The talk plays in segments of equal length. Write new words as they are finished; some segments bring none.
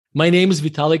My name is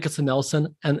Vitaliy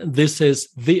Katsenelson, and this is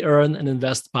the Earn and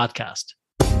Invest podcast.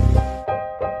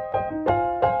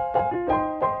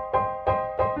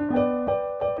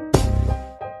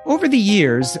 Over the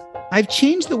years, I've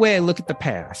changed the way I look at the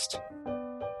past.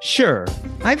 Sure,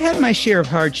 I've had my share of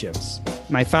hardships.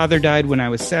 My father died when I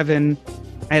was 7.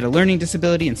 I had a learning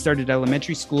disability and started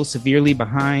elementary school severely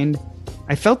behind.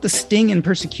 I felt the sting and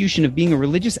persecution of being a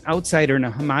religious outsider in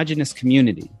a homogenous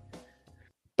community.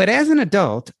 But as an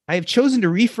adult, I have chosen to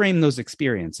reframe those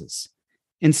experiences.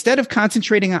 Instead of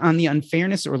concentrating on the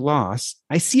unfairness or loss,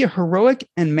 I see a heroic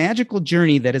and magical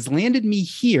journey that has landed me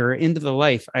here into the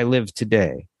life I live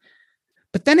today.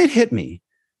 But then it hit me.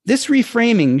 This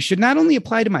reframing should not only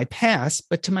apply to my past,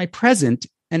 but to my present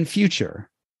and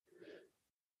future.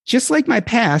 Just like my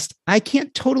past, I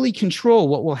can't totally control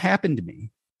what will happen to me.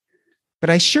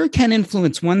 But I sure can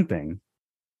influence one thing: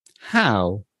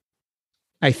 how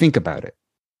I think about it.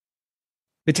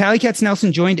 Vitaliy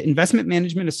Katsenelson joined Investment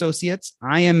Management Associates,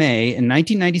 IMA, in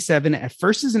 1997, at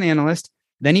first as an analyst.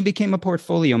 Then he became a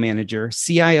portfolio manager,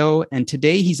 CIO, and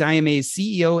today he's IMA's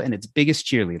CEO and its biggest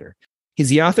cheerleader. He's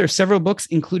the author of several books,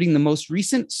 including the most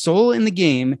recent Soul in the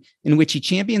Game, in which he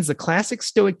champions the classic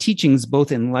Stoic teachings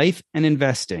both in life and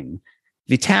investing.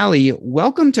 Vitaliy,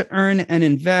 welcome to Earn and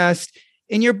Invest.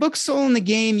 In your book, Soul in the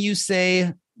Game, you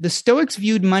say, the Stoics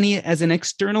viewed money as an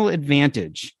external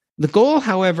advantage. The goal,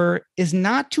 however, is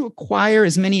not to acquire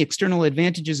as many external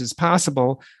advantages as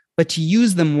possible, but to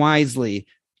use them wisely.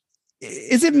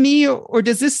 Is it me, or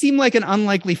does this seem like an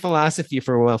unlikely philosophy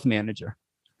for a wealth manager?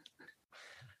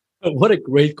 What a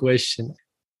great question.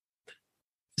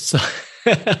 So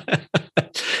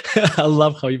I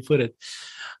love how you put it.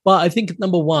 Well, I think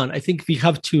number one, I think we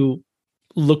have to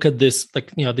look at this,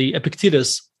 the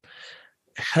Epictetus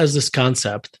has this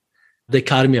concept, the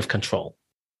economy of control.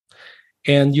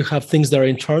 And you have things that are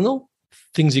internal,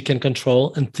 things you can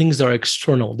control, and things that are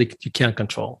external that you can't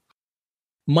control.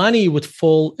 Money would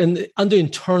fall, and under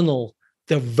internal,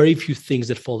 there are very few things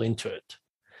that fall into it.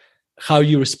 How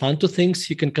you respond to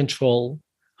things, you can control,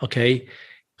 okay?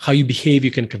 How you behave, you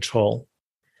can control.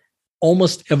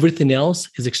 Almost everything else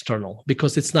is external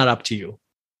because it's not up to you.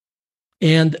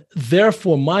 And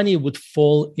therefore, money would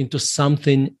fall into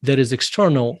something that is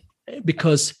external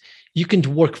because you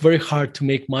can work very hard to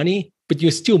make money, but you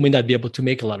still may not be able to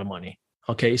make a lot of money,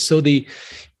 okay? So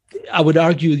I would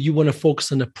argue you want to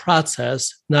focus on the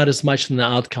process, not as much on the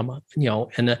outcome,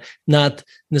 and not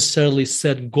necessarily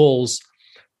set goals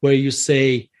where you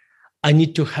say, I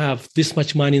need to have this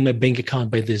much money in my bank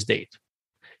account by this date.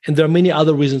 And there are many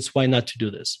other reasons why not to do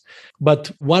this.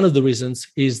 But one of the reasons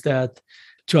is that,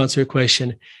 to answer your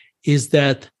question, is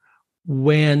that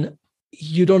when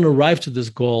you don't arrive to this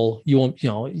goal, you won't,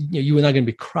 you're not going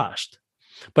to be crushed.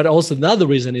 But also another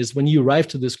reason is when you arrive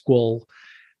to this goal,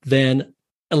 then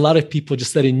a lot of people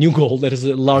just set a new goal that is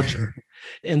larger,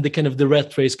 and the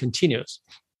rat race continues.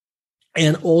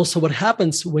 And also what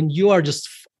happens when you are just,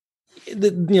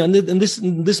 and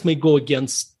this may go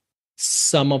against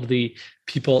some of the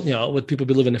people, what people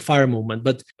believe in the FIRE movement,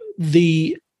 but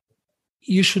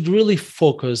you should really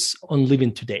focus on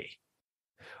living today,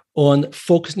 on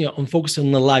focusing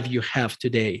on the life you have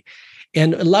today.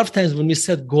 And a lot of times when we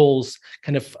set goals,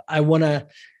 I'm not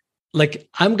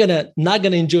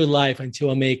gonna enjoy life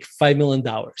until I make $5 million,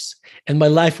 and my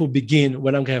life will begin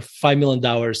when I'm gonna have $5 million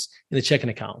in the checking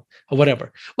account or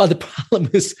whatever. Well, the problem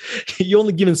is you're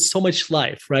only given so much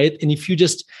life, right? And if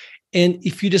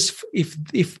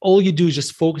all you do is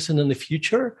just focusing on the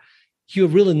future, you're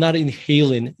really not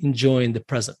enjoying the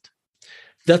present.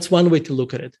 That's one way to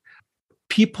look at it.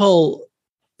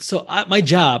 My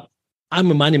job, I'm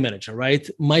a money manager, right?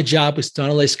 My job is to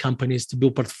analyze companies, to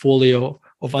build portfolio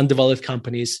of undeveloped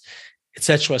companies,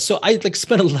 etc. So I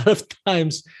spend a lot of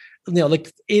times,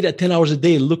 8 or 10 hours a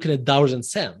day looking at dollars and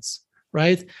cents,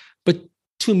 right? But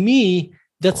to me,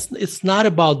 it's not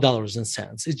about dollars and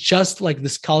cents. It's just like the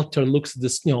sculptor looks at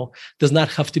this, does not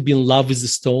have to be in love with the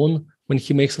stone when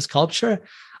he makes a sculpture.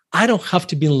 I don't have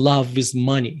to be in love with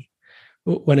money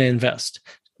when I invest.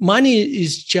 Money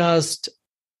is just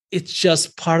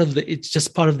part of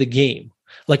the game,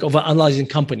 of analyzing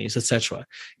companies, etc.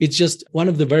 It's just one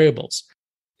of the variables.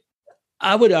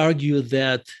 I would argue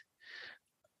that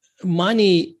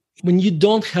money, when you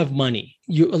don't have money,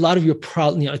 a lot of your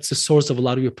problem, it's the source of a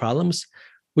lot of your problems.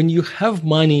 When you have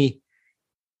money,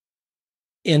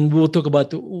 and we'll talk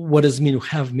about what does it mean to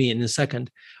have me in a second.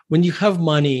 When you have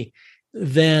money,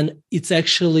 then it's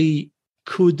actually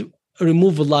could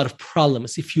remove a lot of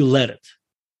problems if you let it.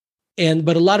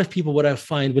 But a lot of people, what I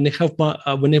find when they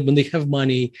have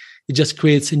money, it just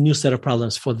creates a new set of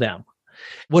problems for them.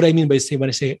 What I mean by when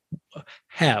I say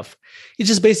have, it's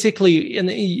just basically, and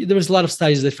there was a lot of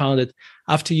studies that found that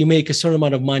after you make a certain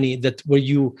amount of money, that where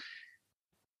you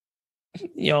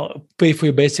pay for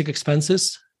your basic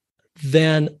expenses,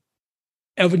 then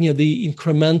the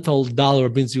incremental dollar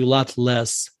brings you a lot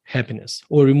less happiness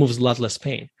or removes a lot less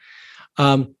pain.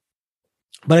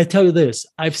 But I tell you this,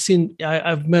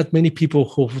 I've met many people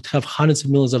who have hundreds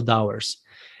of millions of dollars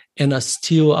and are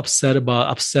still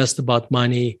obsessed about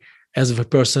money as of a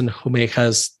person who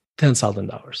has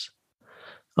 $10,000.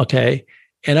 Okay.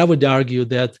 And I would argue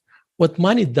that what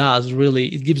money does really,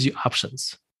 it gives you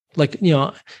options. It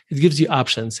gives you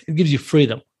options. It gives you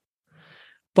freedom.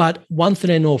 But one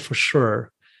thing I know for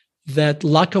sure, that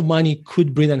lack of money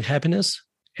could bring unhappiness,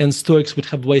 and Stoics would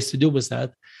have ways to deal with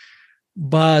that.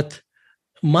 But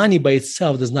money by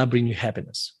itself does not bring you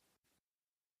happiness,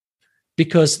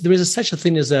 because there is such a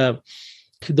thing as a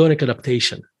hedonic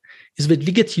adaptation, is that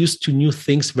we get used to new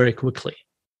things very quickly.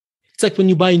 It's like when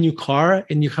you buy a new car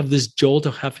and you have this jolt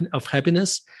of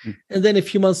happiness, and then a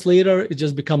few months later, it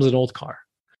just becomes an old car.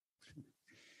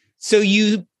 So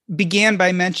you began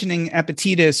by mentioning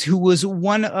Epictetus, who was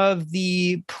one of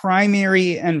the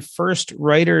primary and first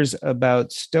writers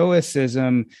about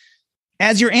Stoicism.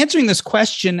 As you're answering this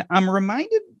question, I'm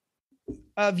reminded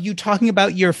of you talking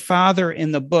about your father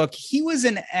in the book. He was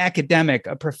an academic,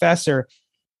 a professor,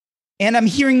 and I'm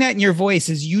hearing that in your voice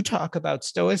as you talk about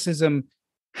Stoicism.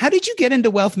 How did you get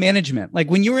into wealth management? Like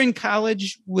when you were in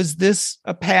college, was this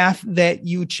a path that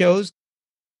you chose?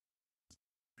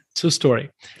 True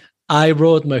story. I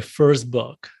wrote my first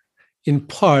book in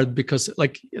part because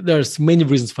there's many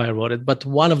reasons why I wrote it, but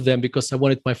one of them because I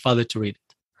wanted my father to read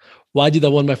it. Why did I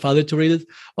want my father to read it?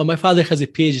 Well, my father has a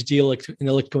PhD in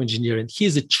electrical engineering.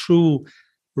 He's a true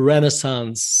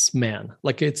Renaissance man.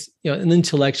 It's an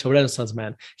intellectual Renaissance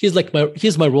man.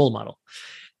 He's my role model.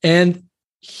 And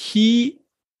he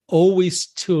always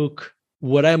took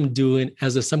what I'm doing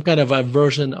as some kind of a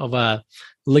version of a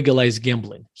legalized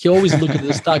gambling. He always looked at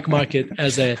the stock market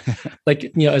as a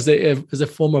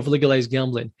form of legalized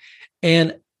gambling.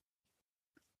 And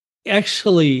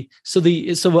actually, so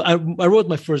I wrote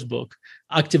my first book,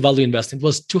 Active Value Investing. It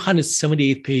was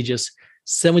 278 pages,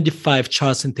 75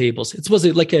 charts and tables. It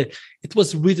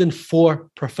was written for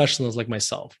professionals like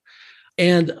myself.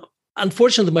 And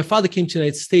unfortunately, my father came to the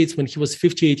United States when he was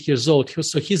 58 years old.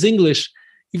 So his English,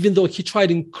 even though he tried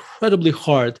incredibly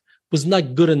hard, was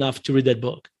not good enough to read that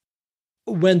book.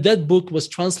 When that book was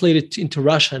translated into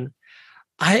Russian,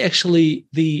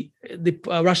 the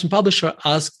Russian publisher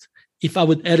asked if I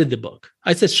would edit the book.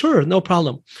 I said, sure, no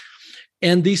problem.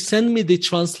 And they sent me the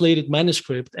translated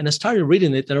manuscript, and I started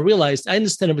reading it, and I realized I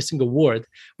understand every single word,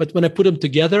 but when I put them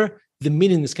together, the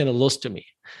meaning is kind of lost to me.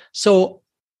 So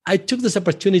I took this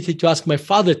opportunity to ask my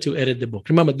father to edit the book.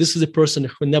 Remember, this is a person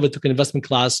who never took an investment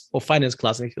class or finance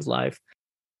class in his life.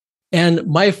 And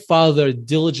my father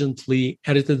diligently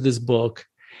edited this book.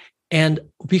 And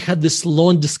we had this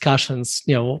long discussions,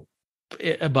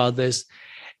 about this.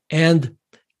 And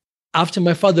after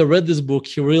my father read this book,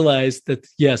 he realized that,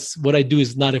 yes, what I do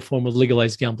is not a form of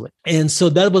legalized gambling. And so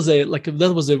that was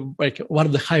one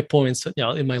of the high points,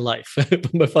 in my life.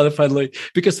 My father finally,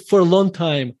 because for a long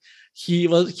time, he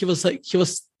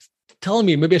was telling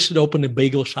me maybe I should open a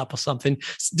bagel shop or something,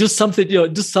 do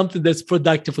something that's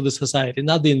productive for the society,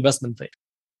 not the investment thing.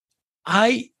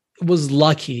 I was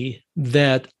lucky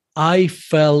that I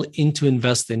fell into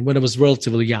investing when I was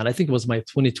relatively young. I think it was my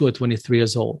 22 or 23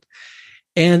 years old.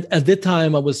 And at that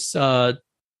time, I was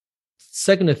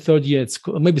second or third year at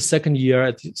school, maybe second year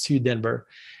at CU Denver.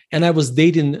 And I was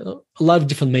dating a lot of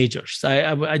different majors. I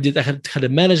had a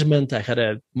management, I had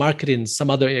a marketing, some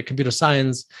other computer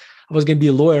science. I was going to be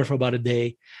a lawyer for about a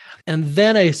day. And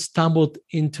then I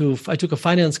took a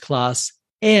finance class,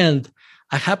 and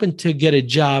I happened to get a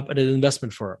job at an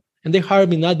investment firm. And they hired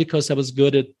me not because I was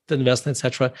good at the investment, et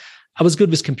cetera. I was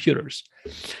good with computers.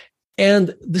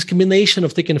 And this combination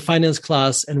of taking a finance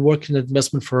class and working at an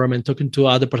investment firm and talking to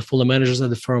other portfolio managers at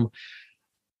the firm,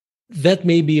 that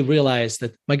made me realize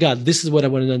that, my God, this is what I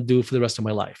want to do for the rest of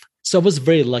my life. So I was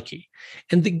very lucky.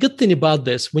 And the good thing about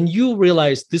this, when you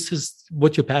realize this is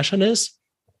what your passion is,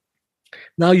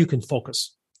 now you can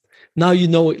focus. Now I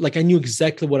knew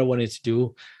exactly what I wanted to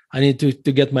do. I needed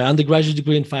to get my undergraduate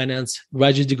degree in finance,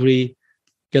 graduate degree,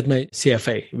 get my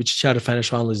CFA, which is Chartered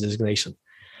Financial Analyst designation.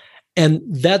 And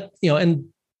that,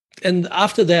 and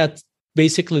after that,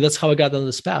 basically, that's how I got on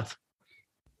this path.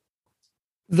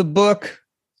 The book,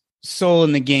 Soul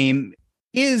in the Game,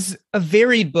 is a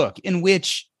varied book in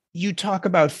which you talk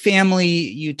about family,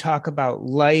 you talk about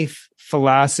life,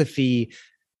 philosophy,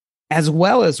 as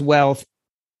well as wealth.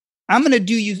 I'm going to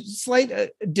do you slight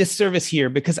disservice here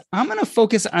because I'm going to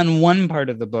focus on one part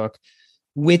of the book,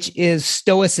 which is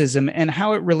Stoicism and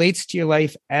how it relates to your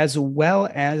life as well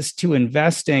as to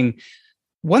investing.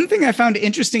 One thing I found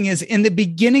interesting is in the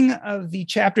beginning of the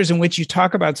chapters in which you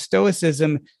talk about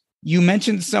Stoicism, you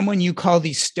mentioned someone you call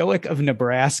the Stoic of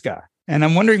Nebraska. And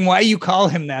I'm wondering why you call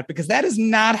him that, because that is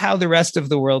not how the rest of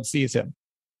the world sees him.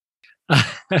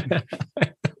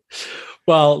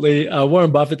 Well,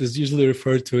 Warren Buffett is usually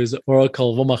referred to as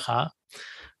Oracle of Omaha,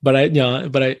 but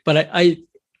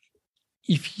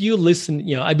if you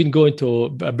listen, I've been going to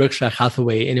Berkshire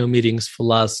Hathaway annual meetings for the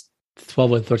last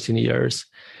 12 or 13 years.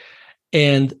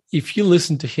 And if you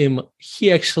listen to him,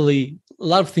 he actually, a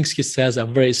lot of things he says are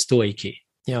very stoic.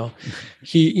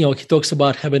 He talks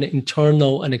about having an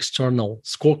internal and external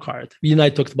scorecard. You and I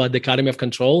talked about the dichotomy of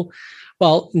control.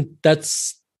 Well,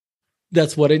 that's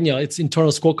what it's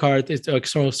internal scorecard. It's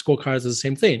external scorecard is the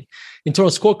same thing. Internal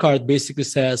scorecard basically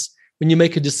says when you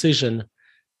make a decision,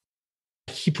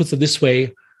 he puts it this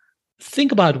way: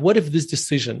 think about what if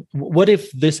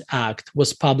this act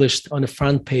was published on the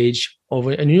front page of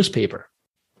a newspaper?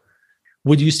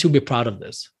 Would you still be proud of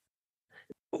this?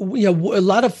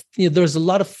 There's a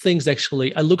lot of things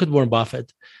actually. I look at Warren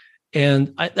Buffett,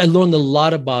 and I learned a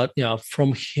lot about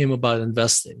from him about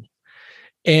investing,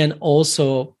 and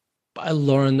also I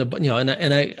learned about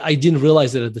and I didn't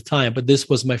realize it at the time, but this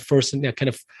was my first kind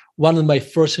of one of my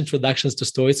first introductions to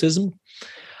Stoicism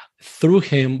through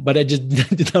him. But I just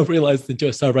did not realize until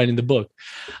I started writing the book.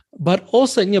 But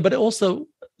also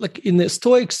like in the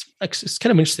Stoics, it's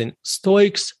kind of interesting.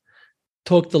 Stoics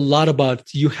talked a lot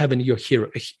about you having your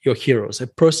heroes, a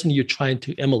person you're trying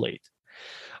to emulate.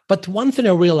 But one thing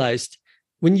I realized,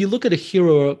 when you look at a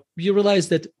hero, you realize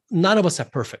that none of us are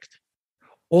perfect.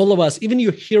 All of us, even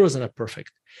your heroes, are not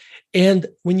perfect. And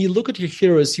when you look at your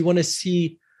heroes, you want to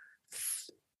see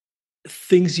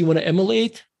things you want to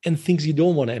emulate and things you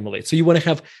don't want to emulate. So you want to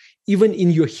have, even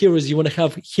in your heroes, you want to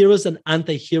have heroes and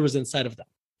anti-heroes inside of them.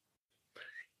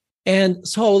 And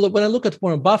so when I look at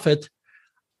Warren Buffett,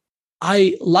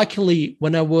 luckily,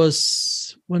 when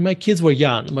my kids were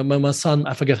young, my son,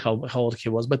 I forget how old he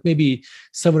was, but maybe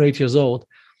 7 or 8 years old,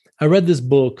 I read this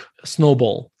book,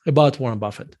 Snowball, about Warren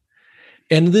Buffett.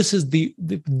 And this is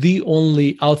the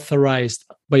only authorized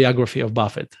biography of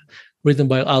Buffett, written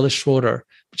by Alice Schroeder,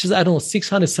 which is,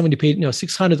 670 pages,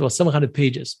 600 or 700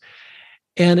 pages.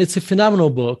 And it's a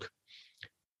phenomenal book.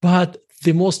 But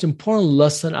the most important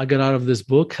lesson I got out of this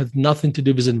book had nothing to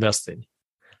do with investing.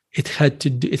 It had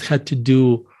to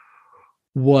do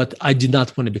what I did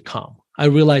not want to become. I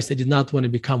realized I did not want to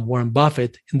become Warren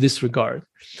Buffett in this regard.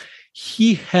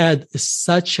 He had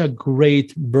such a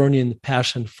great burning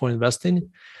passion for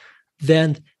investing.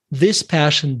 Then this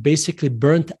passion basically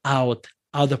burnt out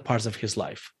other parts of his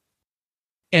life.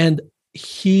 And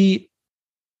he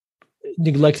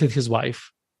neglected his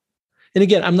wife. And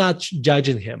again, I'm not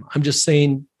judging him. I'm just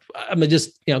saying, I'm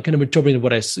just kind of interpreting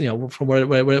what I from what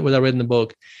I read in the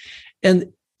book,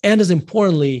 and as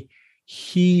importantly,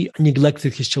 he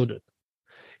neglected his children.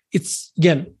 It's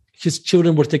again, his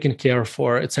children were taken care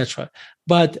for, etc.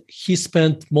 But he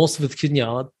spent most of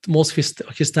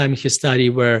his time in his study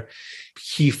where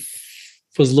he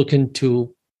was looking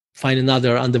to find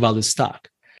another undervalued stock,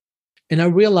 and I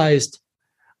realized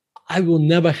I will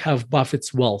never have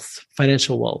Buffett's wealth,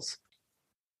 financial wealth,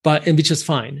 and which is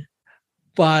fine.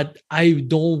 But I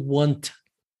don't want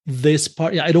this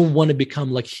part. I don't want to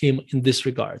become like him in this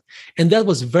regard. And that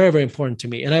was very, very important to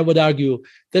me. And I would argue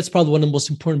that's probably one of the most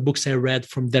important books I read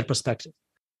from that perspective.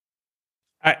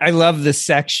 I love the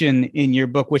section in your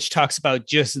book, which talks about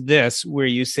just this, where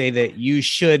you say that you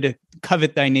should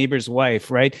covet thy neighbor's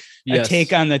wife, right? Yes. A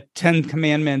take on the 10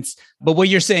 commandments. But what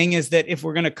you're saying is that if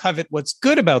we're going to covet what's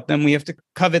good about them, we have to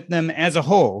covet them as a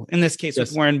whole. In this case,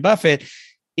 with Warren Buffett,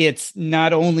 it's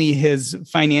not only his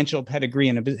financial pedigree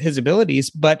and his abilities,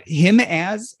 but him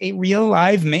as a real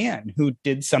live man who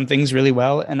did some things really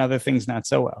well and other things not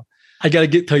so well. I got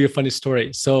to tell you a funny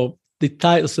story. So the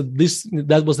title,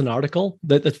 that was an article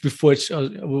that's before it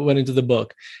went into the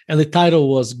book. And the title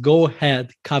was "Go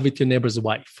Ahead, Covet Your Neighbor's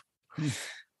Wife."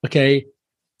 Okay.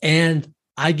 And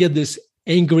I get this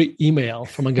angry email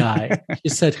from a guy. He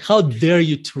said, "How dare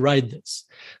you to write this?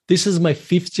 This is my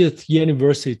 50th year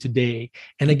anniversary today.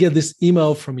 And I get this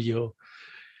email from you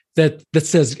that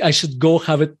says I should go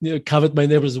covet my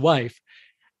neighbor's wife."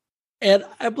 And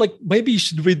I'm like, maybe you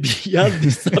should read beyond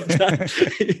the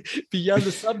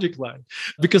subject line,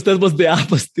 because that was the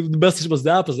opposite. The message was the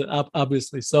opposite,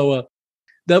 obviously. So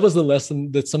that was the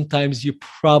lesson, that sometimes you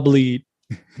probably,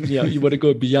 you want to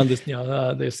go beyond this,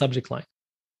 the subject line.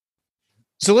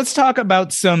 So let's talk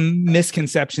about some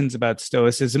misconceptions about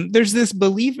Stoicism. There's this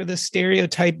belief or this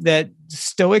stereotype that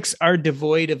Stoics are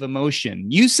devoid of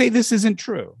emotion. You say this isn't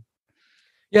true.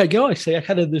 Yeah, actually, I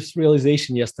had this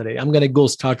realization yesterday. I'm going to go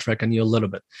Star Trek on you a little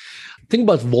bit. Think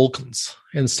about Vulcans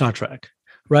in Star Trek,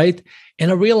 right?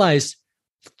 And I realized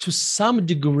to some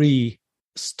degree,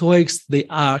 Stoics, they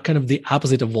are kind of the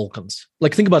opposite of Vulcans.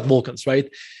 Like think about Vulcans, right?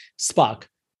 Spock,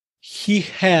 he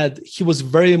was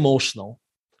very emotional,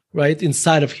 right,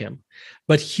 inside of him,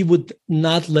 but he would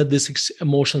not let these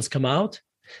emotions come out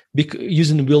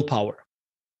using willpower.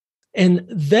 And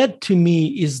that to me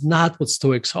is not what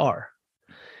Stoics are.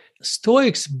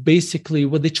 Stoics, basically,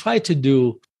 what they try to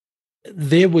do,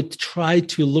 they would try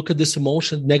to look at this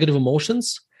negative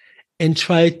emotions, and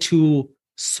try to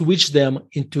switch them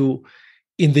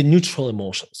in the neutral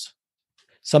emotions,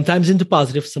 sometimes into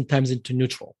positive, sometimes into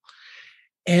neutral.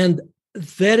 And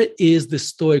that is the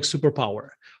Stoic superpower,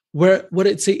 where what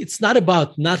I'd say, it's not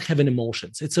about not having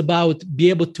emotions. It's about be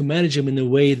able to manage them in a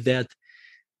way that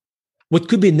what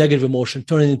could be a negative emotion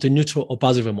turn into neutral or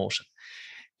positive emotion.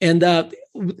 And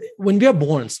when we are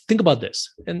born, think about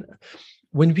this. And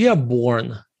when we are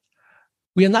born,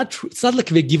 we are not. It's not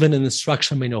like we're given an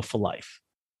instruction manual for life.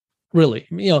 Really,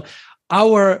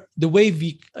 the way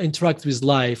we interact with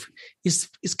life is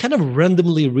kind of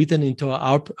randomly written into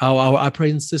our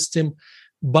operating system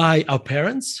by our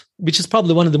parents, which is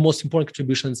probably one of the most important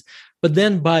contributions. But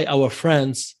then by our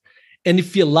friends, and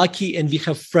if we're lucky and we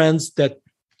have friends that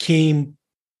came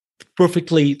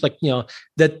perfectly,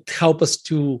 that help us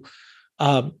to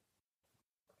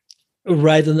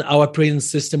write in our operating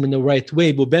system in the right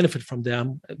way, we'll benefit from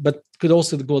them, but could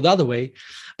also go the other way.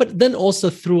 But then also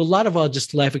through a lot of our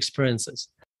just life experiences.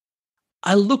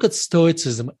 I look at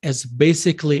Stoicism as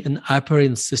basically an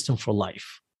operating system for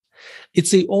life.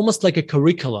 It's almost like a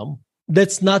curriculum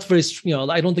that's not very,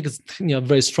 I don't think it's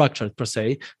very structured per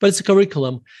se, but it's a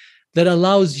curriculum that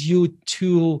allows you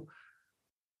to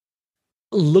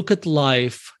look at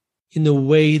life in a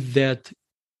way that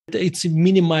it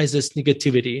minimizes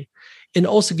negativity and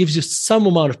also gives you some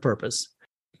amount of purpose.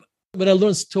 When I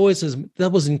learned Stoicism,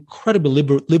 that was incredibly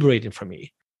liberating for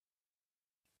me.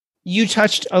 You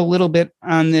touched a little bit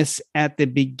on this at the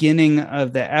beginning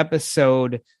of the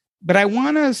episode, but I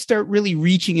want to start really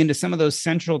reaching into some of those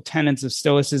central tenets of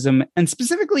Stoicism and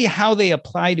specifically how they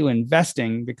apply to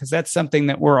investing, because that's something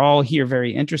that we're all here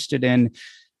very interested in.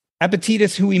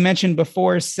 Epictetus, who we mentioned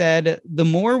before, said, the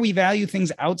more we value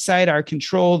things outside our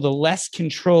control, the less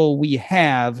control we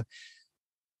have.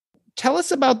 Tell us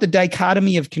about the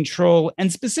dichotomy of control,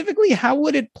 and specifically, how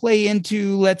would it play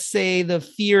into, let's say, the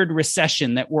feared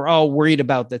recession that we're all worried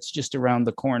about that's just around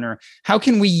the corner? How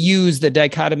can we use the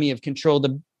dichotomy of control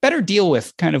to better deal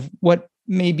with kind of what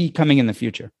may be coming in the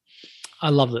future? I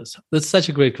love this. That's such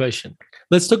a great question.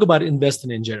 Let's talk about investing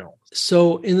in general.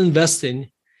 So in investing,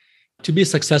 to be a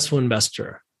successful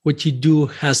investor, what you do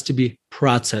has to be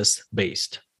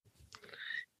process-based.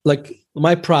 Like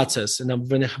my process, and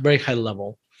I'm at a very high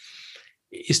level,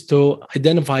 is to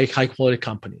identify high-quality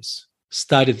companies,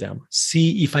 study them,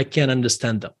 see if I can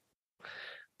understand them,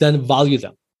 then value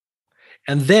them,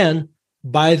 and then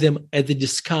buy them at the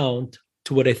discount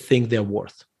to what I think they're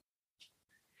worth.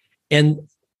 And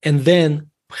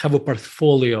then have a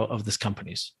portfolio of these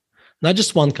companies. Not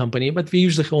just one company, but we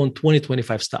usually own 20,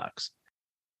 25 stocks.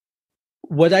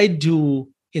 What I do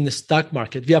in the stock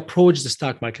market, we approach the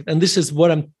stock market, and this is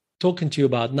what I'm talking to you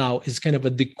about now, is kind of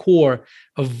at the core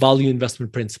of value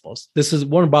investment principles. This is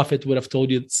Warren Buffett would have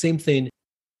told you the same thing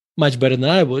much better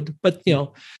than I would, but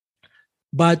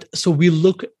so we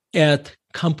look at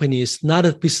companies not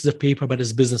as pieces of paper, but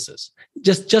as businesses.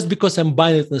 Just because I'm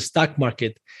buying it in the stock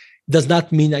market does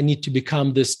not mean I need to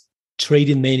become this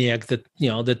trading maniac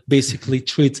that basically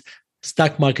treats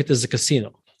stock market as a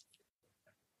casino.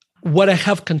 What I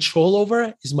have control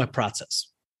over is my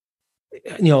process,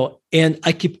 and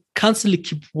I constantly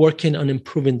keep working on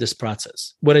improving this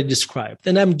process, what I described.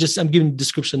 And I'm giving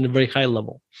description at a very high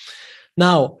level.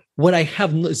 Now, what I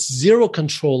have zero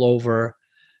control over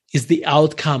is the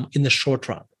outcome in the short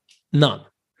run. None.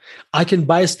 I can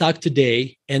buy a stock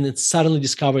today and it suddenly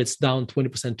discover it's down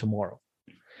 20% tomorrow.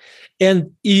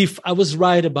 And if I was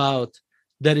right about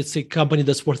that it's a company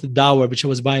that's worth $1, which I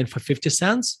was buying for 50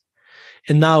 cents,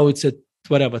 and now it's at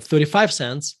 35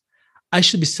 cents, I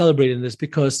should be celebrating this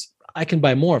because I can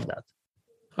buy more of that.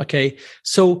 Okay.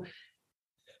 So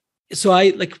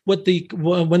I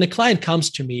when a client comes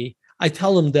to me, I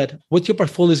tell them that what your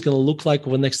portfolio is going to look like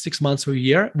over the next 6 months or a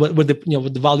year, what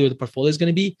the value of the portfolio is going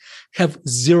to be, have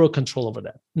zero control over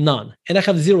that, none, and I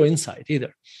have zero insight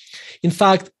either. In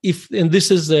fact,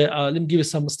 let me give you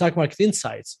some stock market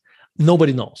insights.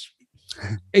 Nobody knows.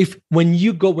 When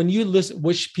you listen,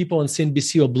 watch people on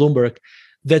CNBC or Bloomberg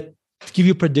that give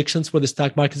you predictions where the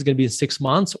stock market is going to be in 6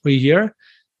 months or a year,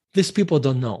 these people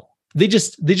don't know. They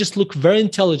just look very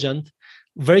intelligent,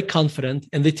 very confident,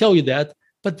 and they tell you that,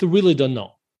 but they really don't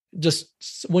know.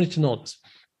 Just wanted to know this.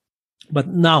 But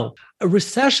now,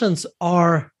 recessions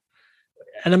are,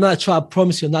 and I'm not sure, I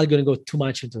promise you I'm not going to go too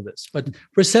much into this, but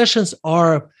recessions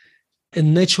are a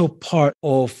natural part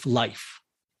of life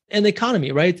and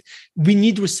economy, right? We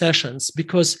need recessions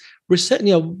because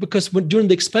during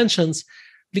the expansions,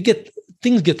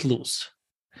 things get loose.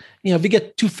 We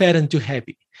get too fat and too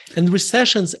happy. And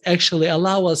recessions actually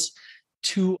allow us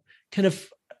to kind of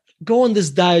go on this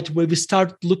diet where we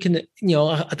start looking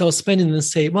at our spending and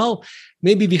say, well,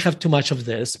 maybe we have too much of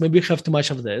this, maybe we have too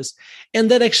much of this.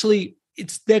 And that actually,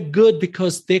 they're good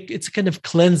because it's a kind of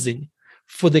cleansing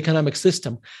for the economic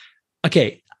system.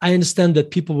 Okay, I understand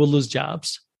that people will lose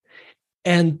jobs.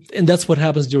 And that's what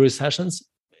happens during recessions.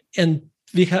 And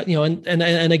we have, and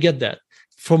I get that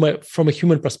from a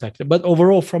human perspective. But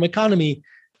overall, from economy,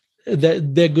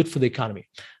 they're good for the economy.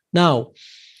 Now,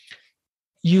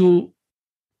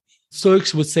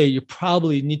 Stoics would say you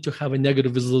probably need to have a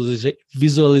negative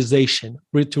visualization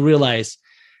to realize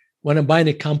when I'm buying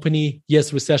a company,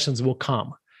 yes, recessions will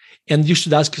come. And you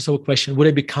should ask yourself a question, would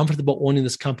I be comfortable owning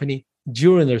this company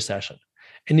during the recession?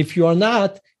 And if you're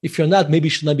not, maybe you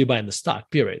should not be buying the stock,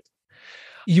 period.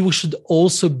 You should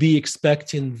also be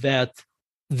expecting that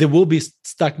there will be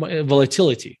stock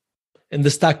volatility and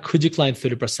the stock could decline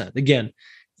 30%. Again,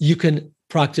 you can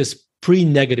practice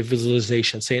pre-negative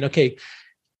visualization, saying, okay,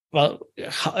 well,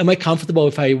 am I comfortable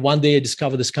if one day I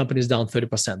discover this company is down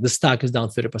 30%, the stock is down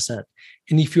 30%?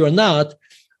 And if you are not,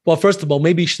 well, first of all,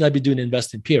 maybe you should not be doing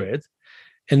investing, period.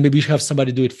 And maybe you should have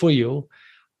somebody do it for you.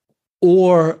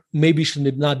 Or maybe you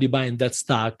should not be buying that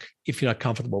stock if you're not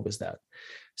comfortable with that.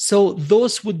 So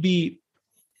those would be,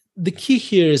 the key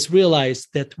here is realize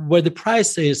that where the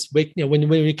price is, when you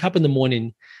wake up in the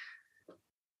morning,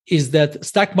 is that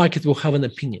stock market will have an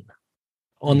opinion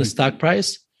on the stock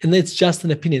price. And it's just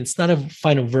an opinion. It's not a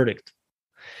final verdict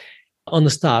on the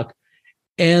stock.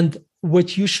 And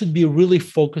what you should be really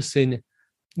focusing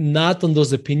not on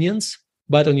those opinions,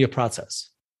 but on your process.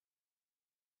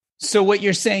 So what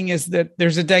you're saying is that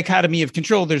there's a dichotomy of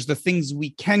control. There's the things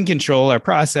we can control, our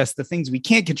process, the things we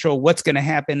can't control, what's going to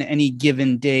happen any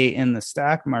given day in the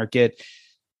stock market.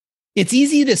 It's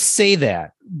easy to say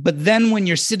that, but then when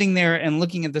you're sitting there and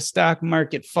looking at the stock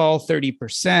market fall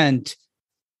 30%,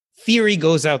 theory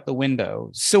goes out the window.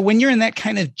 So when you're in that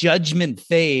kind of judgment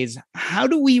phase, how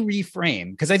do we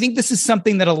reframe? Because I think this is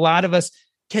something that a lot of us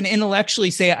can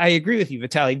intellectually say, I agree with you,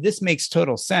 Vitaliy, this makes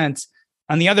total sense.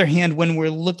 On the other hand, when we're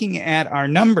looking at our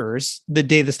numbers, the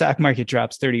day the stock market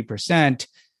drops 30%,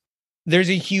 there's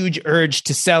a huge urge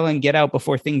to sell and get out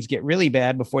before things get really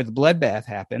bad, before the bloodbath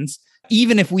happens.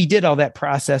 Even if we did all that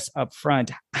process up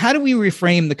front, how do we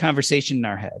reframe the conversation in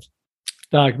our head?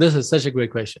 Doc, this is such a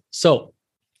great question. So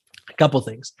a couple of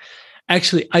things.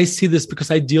 Actually, I see this because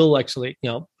I deal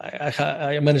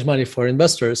I manage money for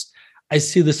investors. I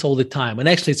see this all the time. And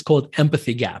actually, it's called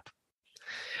empathy gap.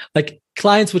 Like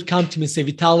clients would come to me and say,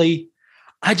 Vitaliy,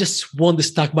 I just want the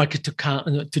stock market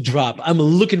to drop. I'm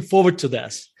looking forward to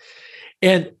this.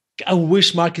 And I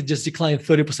wish market just declined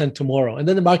 30% tomorrow. And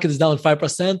then the market is down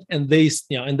 5%.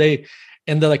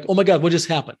 And they're like, oh my God, what just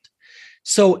happened?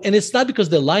 So, and it's not because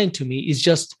they're lying to me. It's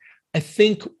just, I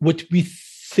think what we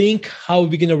think how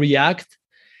we're going to react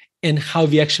and how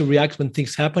we actually react when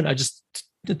things happen are just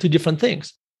two different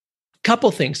things.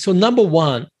 Couple things. So number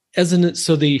one,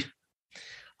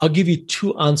 I'll give you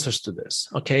two answers to this.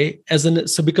 Okay.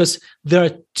 Because there are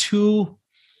two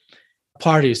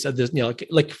parties at this,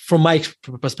 like from my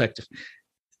perspective,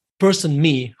 person,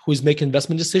 me, who is making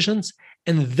investment decisions,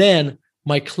 and then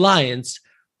my clients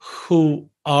whose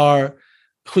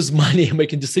money are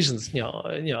making decisions,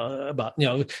 about,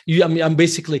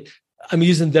 I'm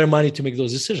using their money to make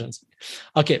those decisions.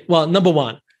 Okay. Well, number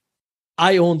one,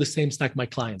 I own the same stock my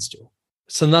clients do.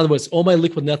 So in other words, all my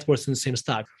liquid net worth in the same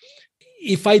stock.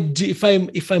 If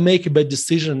I make a bad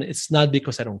decision, it's not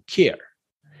because I don't care.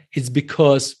 It's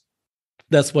because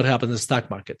that's what happens in the stock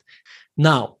market.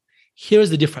 Now, here's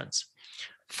the difference.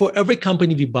 For every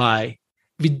company we buy,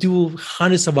 we do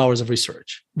hundreds of hours of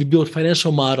research. We build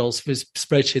financial models with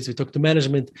spreadsheets. We talk to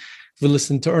management. We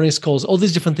listen to earnings calls, all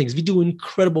these different things. We do an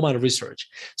incredible amount of research.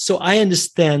 So I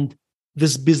understand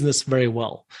this business very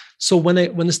well. So when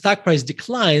the stock price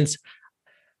declines,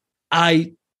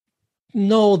 I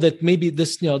know that maybe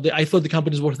this, I thought the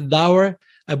company is worth $1.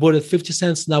 I bought it 50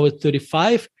 cents, now it's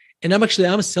 35. And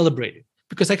I'm celebrating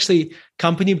because actually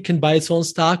company can buy its own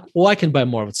stock or I can buy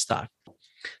more of its stock.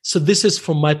 So this is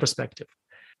from my perspective.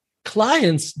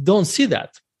 Clients don't see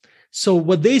that. So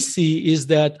what they see is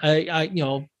that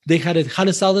they had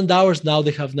 $100,000, now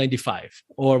they have 95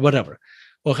 or whatever,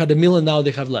 or had $1 million, now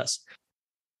they have less.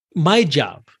 My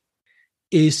job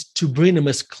is to bring them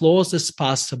as close as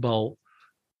possible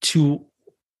to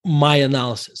my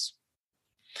analysis.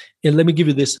 And let me give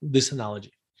you this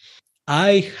analogy.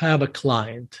 I have a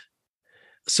client.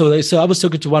 So I was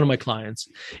talking to one of my clients,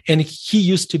 and he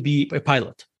used to be a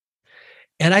pilot.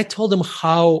 And I told him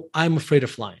how I'm afraid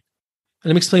of flying. And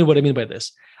let me explain what I mean by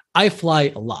this. I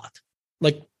fly a lot.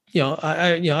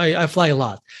 I fly a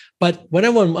lot. But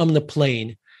whenever I'm on the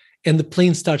plane and the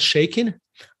plane starts shaking,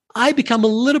 I become a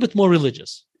little bit more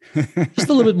religious. Just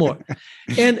a little bit more.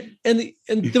 And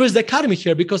there is dichotomy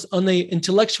here, because on the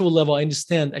intellectual level, I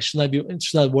understand I should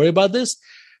not worry about this.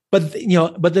 But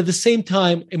at the same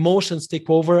time, emotions take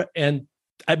over and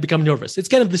I become nervous. It's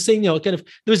kind of the same,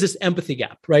 there's this empathy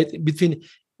gap, right? Between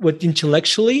what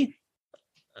intellectually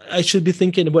I should be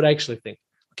thinking and what I actually think.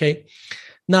 Okay.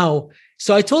 Now,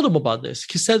 so I told him about this.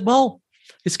 He said, well,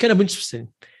 it's kind of interesting.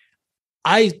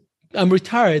 I'm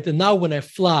retired, and now when I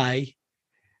fly,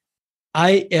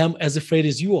 I am as afraid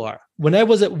as you are. When I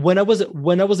was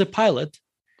a pilot,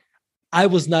 I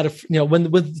was not when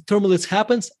the turbulence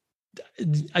happens,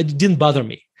 it didn't bother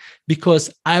me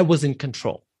because I was in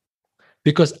control,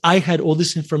 because I had all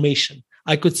this information.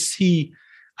 I could see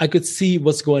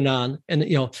what's going on.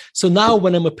 And, so now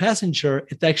when I'm a passenger,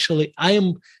 it actually, I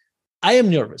am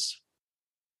nervous.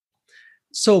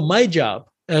 So my job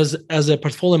as a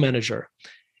portfolio manager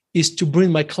is to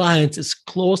bring my clients as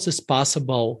close as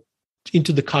possible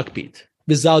into the cockpit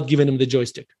without giving them the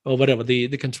joystick or whatever, the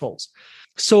controls.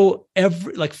 So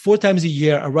 4 times a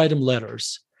year, I write them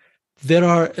letters. There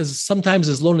are sometimes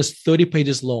as long as 30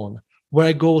 pages long, where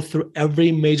I go through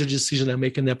every major decision I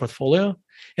make in their portfolio.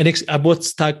 And I bought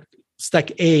stock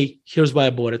A, here's why I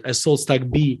bought it. I sold stock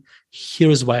B,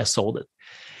 here's why I sold it.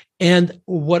 And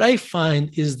what I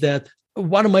find is that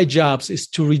one of my jobs is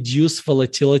to reduce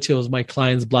volatility of my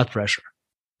clients' blood pressure.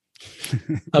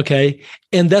 Okay.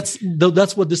 And that's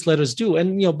what these letters do.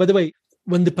 And, by the way,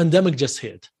 when the pandemic just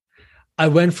hit, I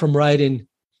went from writing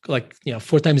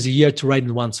 4 times a year to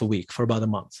writing once a week for about a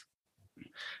month,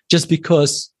 just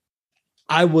because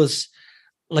I was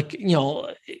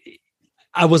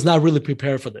I was not really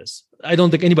prepared for this. I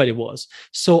don't think anybody was.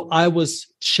 So I was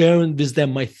sharing with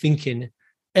them my thinking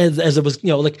as I was,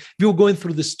 we were going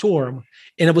through the storm,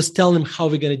 and I was telling them how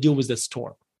we're going to deal with that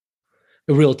storm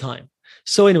in real time.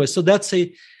 So anyway,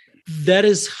 that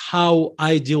is how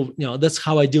I deal, that's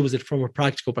how I deal with it from a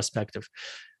practical perspective.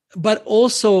 But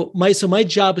also my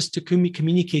job is to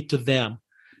communicate to them,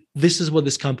 this is what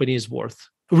this company is worth.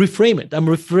 Reframe it. I'm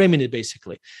reframing it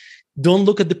basically. Don't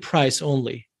look at the price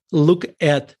only. Look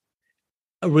at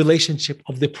a relationship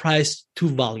of the price to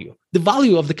value. The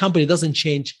value of the company doesn't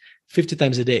change 50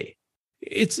 times a day.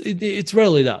 It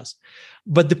rarely does,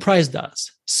 but the price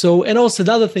does. So, and also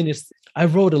the other thing is, I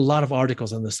wrote a lot of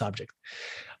articles on the subject.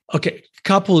 Okay,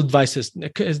 couple advices.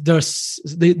 There's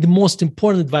the most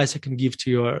important advice I can give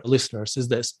to your listeners is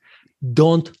this: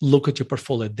 don't look at your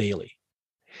portfolio daily.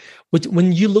 But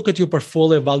when you look at your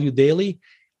portfolio value daily,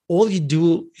 all you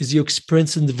do is you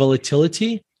experience the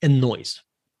volatility and noise.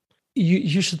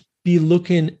 You should be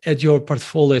looking at your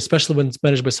portfolio, especially when it's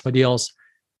managed by somebody else,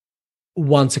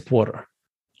 once a quarter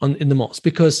in the most,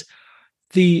 because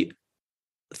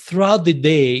throughout the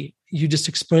day, you just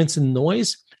experience the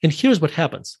noise. And here's what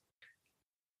happens.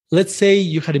 Let's say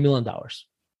you had $1 million,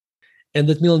 and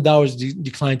that $1 million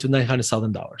declined to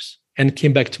 $900,000 and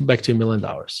came back to $1 million.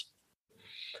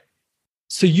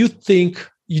 So you think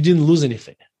you didn't lose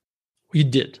anything. You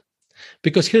did.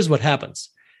 Because here's what happens.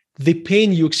 The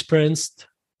pain you experienced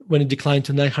when it declined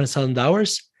to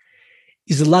 $900,000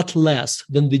 is a lot less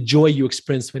than the joy you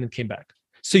experienced when it came back.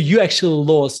 So you actually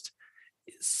lost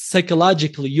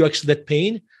psychologically, that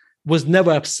pain was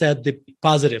never upset the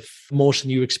positive emotion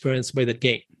you experienced by that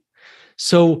gain.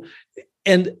 So,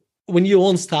 and when you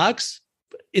own stocks,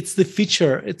 it's the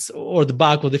feature, or the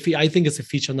bug, I think it's a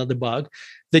feature, not the bug,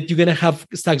 that you're going to have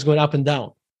stocks going up and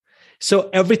down. So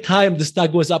every time the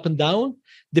stock goes up and down,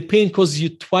 the pain causes you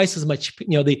twice as much,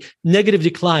 the negative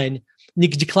decline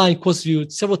causes you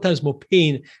several times more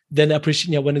pain than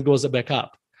appreciation when it goes back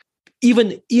up.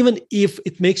 Even if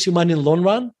it makes you money in the long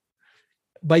run,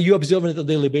 by you observing it on a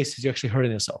daily basis, you're actually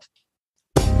hurting yourself.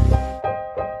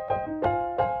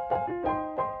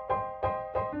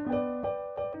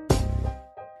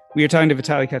 We are talking to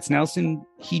Vitaliy Katsenelson.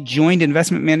 He joined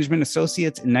Investment Management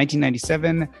Associates in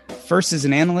 1997, first as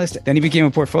an analyst, then he became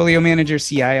a portfolio manager,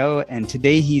 CIO, and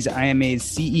today he's IMA's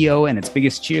CEO and its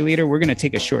biggest cheerleader. We're going to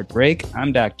take a short break.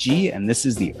 I'm Doc G, and this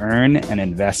is the Earn and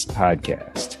Invest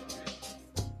podcast.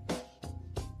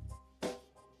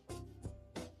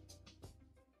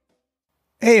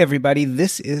 Hey everybody,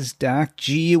 this is Doc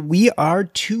G. We are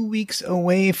 2 weeks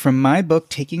away from my book,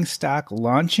 Taking Stock,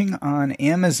 launching on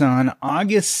Amazon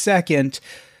August 2nd.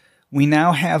 We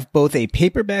now have both a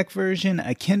paperback version,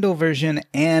 a Kindle version,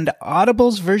 and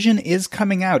Audible's version is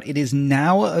coming out. It is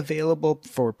now available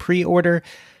for pre-order.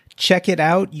 Check it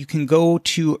out. You can go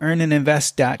to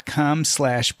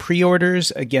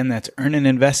earnandinvest.com/preorders. Again, that's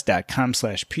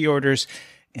earnandinvest.com/preorders.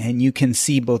 And you can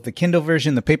see both the Kindle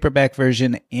version, the paperback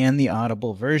version, and the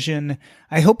Audible version.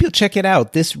 I hope you'll check it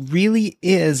out. This really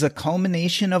is a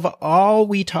culmination of all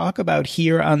we talk about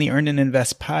here on the Earn and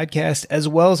Invest podcast, as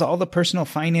well as all the personal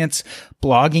finance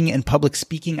blogging and public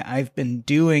speaking I've been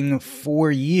doing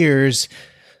for years.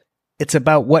 It's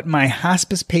about what my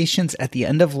hospice patients at the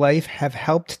end of life have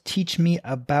helped teach me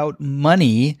about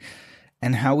money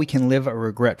and how we can live a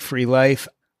regret-free life.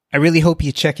 I really hope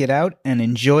you check it out and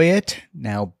enjoy it.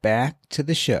 Now back to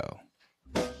the show.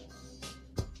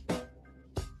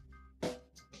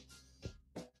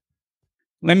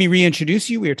 Let me reintroduce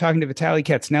you. We are talking to Vitaliy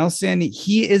Katsenelson.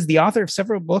 He is the author of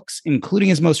several books, including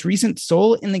his most recent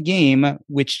Soul in the Game,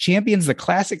 which champions the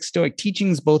classic Stoic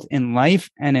teachings both in life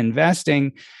and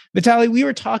investing. Vitaliy, we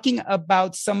were talking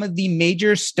about some of the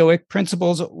major Stoic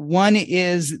principles. One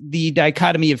is the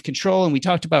dichotomy of control, and we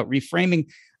talked about reframing.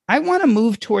 I want to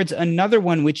move towards another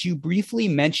one, which you briefly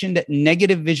mentioned,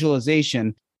 negative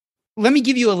visualization. Let me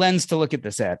give you a lens to look at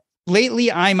this at.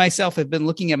 Lately, I myself have been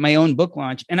looking at my own book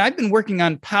launch, and I've been working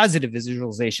on positive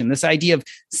visualization, this idea of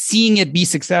seeing it be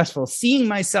successful, seeing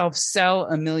myself sell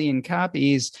 1 million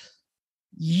copies.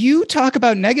 You talk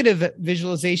about negative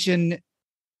visualization.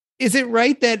 Is it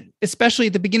right that, especially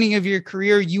at the beginning of your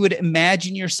career, you would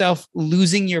imagine yourself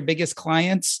losing your biggest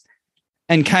clients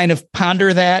and kind of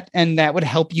ponder that, and that would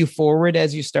help you forward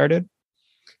as you started?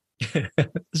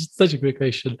 It's such a great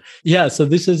question. Yeah, so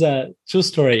this is a true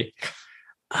story.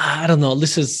 I don't know.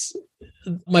 This is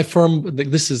my firm.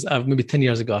 This is maybe 10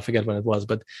 years ago. I forget when it was,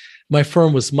 but my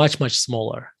firm was much, much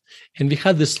smaller. And we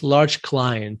had this large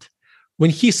client.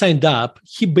 When he signed up,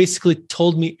 he basically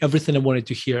told me everything I wanted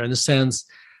to hear in the sense,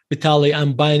 Vitaliy,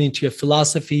 I'm buying into your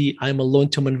philosophy. I'm a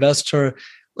long-term investor.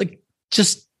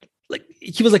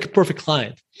 He was like a perfect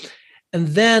client. And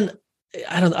then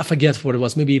I forget what it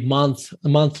was, maybe a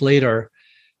month later,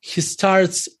 he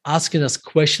starts asking us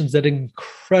questions that are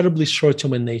incredibly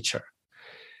short-term in nature.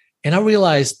 And I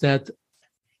realized that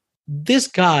this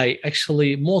guy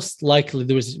actually most likely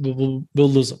will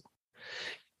lose him.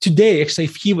 Today, actually,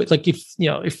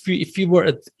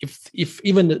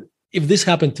 if this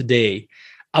happened today,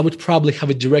 I would probably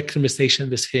have a direct conversation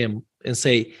with him and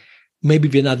say, maybe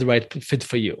we're not the right fit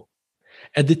for you.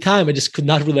 At the time, I just could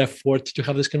not really afford to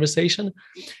have this conversation.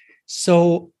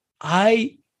 So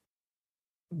I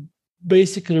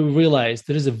basically realized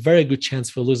there is a very good chance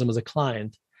for losing him as a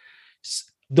client,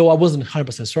 though I wasn't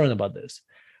 100% certain about this.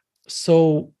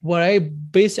 So what I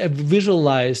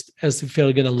visualized as if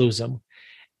we're going to lose him.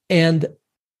 And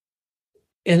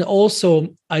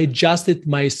also I adjusted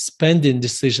my spending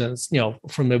decisions,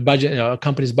 from a budget, a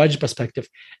company's budget perspective,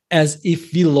 as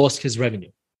if we lost his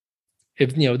revenue.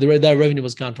 If that revenue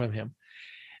was gone from him.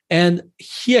 And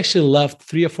he actually left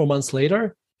 3 or 4 months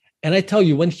later. And I tell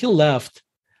you, when he left,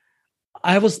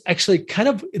 I was actually kind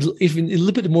of even a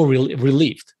little bit more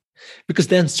relieved because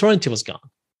the uncertainty was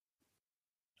gone.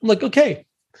 I'm like, okay.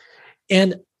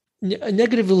 And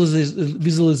negative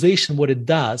visualization, what it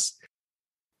does,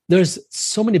 there's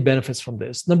so many benefits from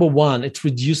this. Number one, it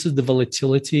reduces the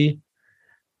volatility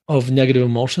of negative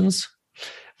emotions.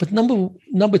 But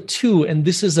number two, and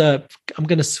this is I'm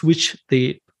going to switch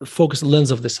the focus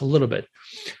lens of this a little bit.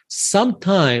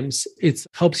 Sometimes it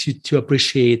helps you to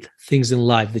appreciate things in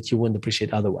life that you wouldn't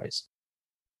appreciate otherwise.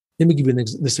 Let me give you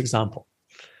this example.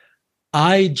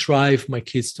 I drive my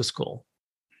kids to school.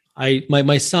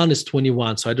 My son is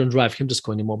 21, so I don't drive him to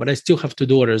school anymore, but I still have 2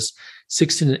 daughters,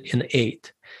 16 and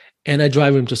 8. And I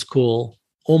drive him to school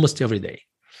almost every day.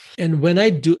 And when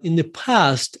I do, in the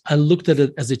past, I looked at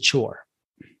it as a chore.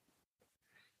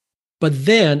 But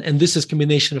then, and this is a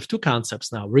combination of 2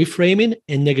 concepts now, reframing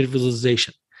and negative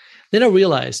visualization. Then I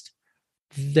realized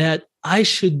that I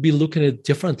should be looking at it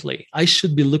differently. I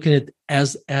should be looking at it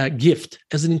as a gift,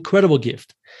 as an incredible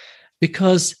gift,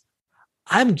 because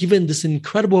I'm given this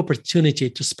incredible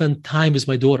opportunity to spend time with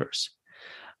my daughters.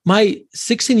 My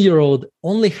 16-year-old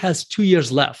only has 2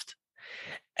 years left.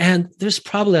 And there's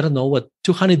probably, I don't know,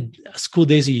 200 school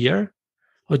days a year,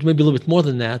 or maybe a little bit more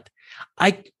than that.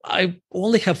 I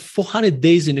only have 400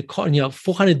 days in the car,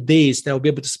 400 days that I'll be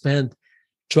able to spend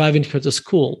driving her to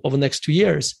school over the next 2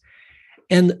 years.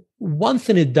 And one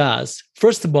thing it does,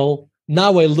 first of all,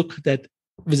 now I look at that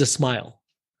with a smile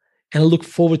and I look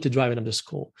forward to driving them to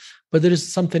school. But there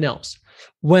is something else.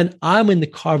 When I'm in the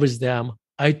car with them,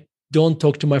 I don't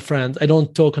talk to my friends. I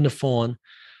don't talk on the phone.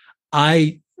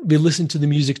 We listen to the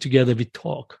music together. We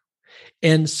talk.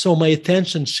 And so my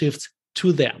attention shifts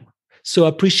to them. So I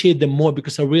appreciate them more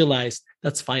because I realize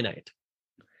that's finite.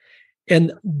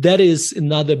 And that is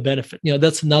another benefit.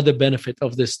 That's another benefit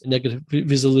of this negative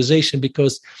visualization,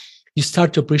 because you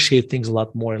start to appreciate things a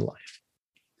lot more in life.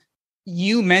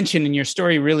 You mentioned, and your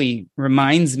story really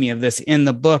reminds me of this in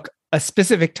the book, a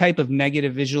specific type of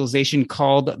negative visualization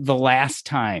called the last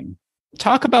time.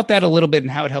 Talk about that a little bit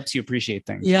and how it helps you appreciate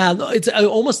things. Yeah, I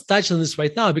almost touched on this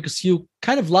right now, because you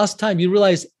kind of last time you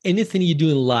realize anything you do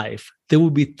in life, there will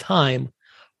be time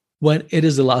when it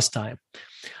is the last time.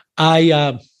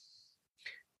 I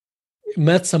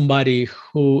met somebody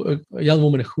a young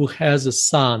woman who has a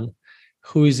son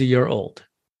who is a year old.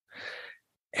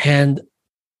 And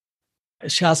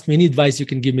she asked me, any advice you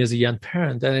can give me as a young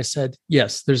parent? And I said,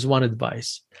 yes, there's one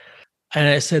advice. And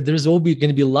I said, there's always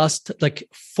going to be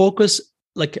focus.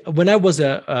 Like when I was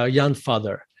a young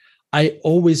father, I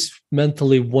always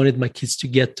mentally wanted my kids to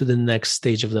get to the next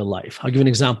stage of their life. I'll give you an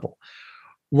example.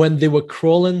 When they were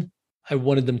crawling, I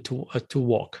wanted them to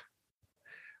walk.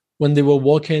 When they were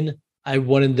walking, I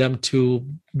wanted them to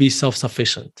be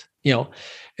self-sufficient,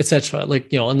 etc.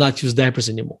 And not use diapers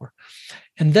anymore.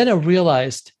 And then I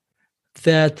realized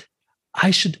that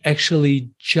I should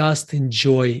actually just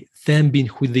enjoy them being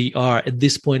who they are at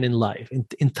this point in life,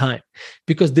 in time,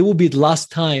 because they will be the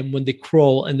last time when they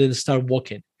crawl and then start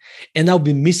walking, and I'll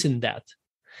be missing that.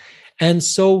 And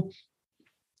so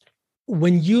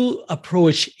when you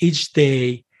approach each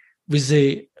day with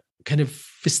a kind of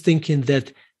this thinking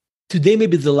that today may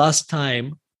be the last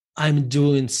time I'm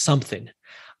doing something,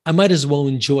 I might as well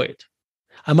enjoy it.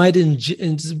 I might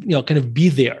kind of be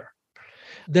there.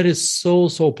 That is so,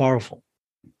 so powerful.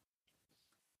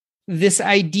 This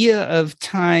idea of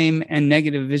time and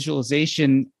negative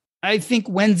visualization, I think,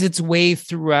 wends its way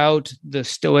throughout the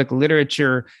Stoic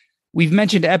literature. We've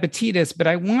mentioned Epictetus, but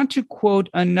I want to quote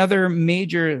another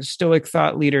major Stoic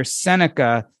thought leader,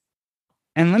 Seneca.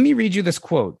 And let me read you this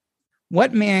quote.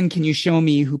 What man can you show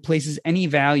me who places any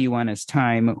value on his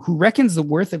time, who reckons the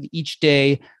worth of each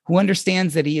day, who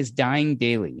understands that he is dying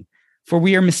daily? For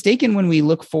we are mistaken when we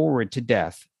look forward to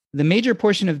death. The major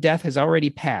portion of death has already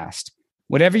passed.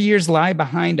 Whatever years lie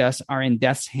behind us are in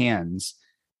death's hands.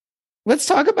 Let's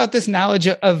talk about this knowledge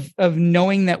of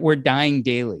knowing that we're dying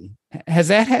daily. Has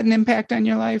that had an impact on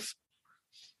your life?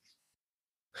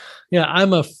 Yeah,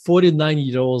 I'm a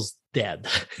 49-year-old dad.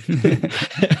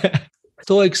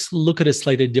 Stoics look at it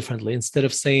slightly differently. Instead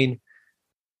of saying,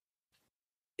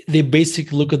 they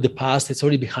basically look at the past, it's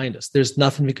already behind us. There's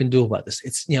nothing we can do about this.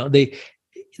 It's,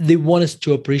 they want us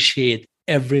to appreciate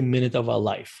every minute of our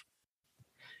life.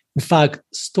 In fact,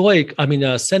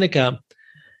 Seneca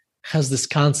has this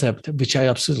concept, which I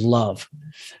absolutely love,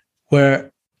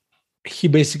 where he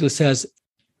basically says,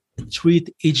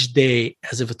 treat each day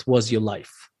as if it was your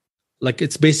life. Like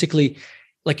it's basically,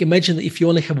 like imagine if you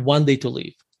only have one day to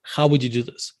live, how would you do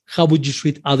this? How would you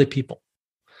treat other people?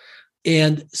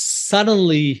 And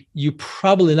suddenly you're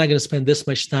probably not going to spend this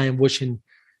much time watching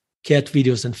cat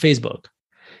videos on Facebook.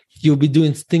 You'll be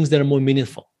doing things that are more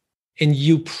meaningful. And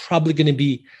you probably going to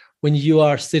be, when you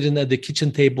are sitting at the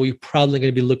kitchen table, you're probably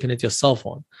going to be looking at your cell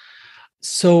phone.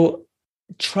 So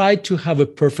try to have a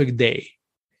perfect day.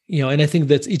 And I think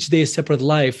that each day a separate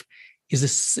life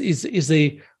is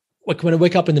a like when I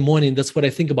wake up in the morning, that's what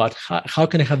I think about. How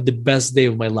can I have the best day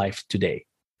of my life today?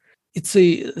 It's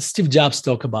Steve Jobs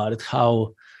talk about it,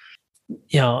 how,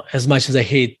 as much as I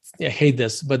hate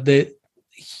this, but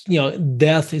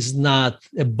death is not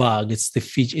a bug. It's the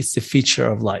feature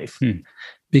of life.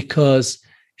 Because,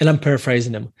 and I'm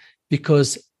paraphrasing him,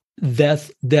 because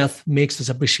death makes us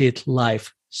appreciate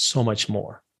life so much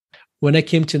more. When I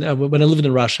lived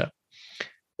in Russia,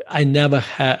 I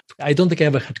don't think I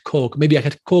ever had Coke. Maybe I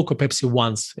had Coke or Pepsi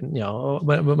once,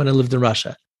 when I lived in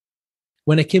Russia.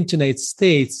 When I came to the United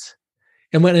States,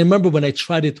 and when I remember when I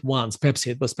tried it once,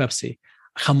 it was Pepsi,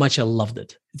 how much I loved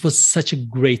it. It was such a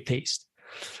great taste.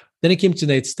 Then I came to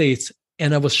the United States,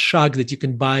 and I was shocked that you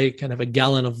can buy kind of a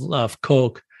gallon of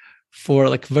Coke for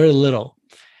like very little.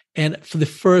 And for the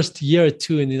first year or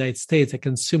two in the United States, I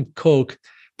consumed Coke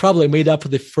probably made up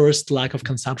for the first lack of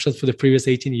consumption for the previous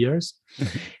 18 years.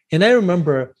 And I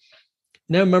remember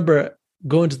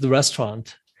going to the restaurant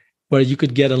where you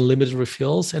could get unlimited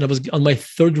refills. And I was on my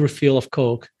third refill of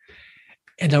Coke.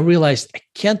 And I realized I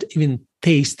can't even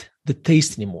taste the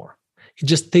taste anymore. It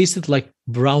just tasted like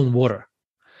brown water.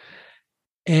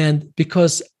 And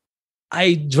because I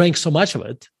drank so much of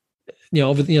it,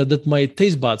 that my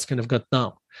taste buds kind of got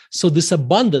numb. So this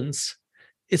abundance,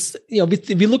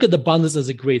 we look at abundance as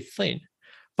a great thing.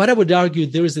 But I would argue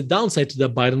there is a downside to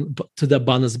the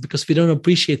abundance because we don't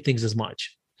appreciate things as much.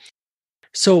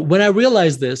 So when I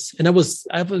realized this, and I was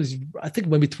I think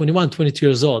maybe 21, 22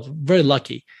 years old, very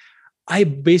lucky, I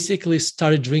basically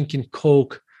started drinking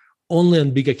Coke only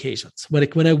on big occasions, when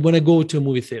I go to a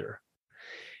movie theater.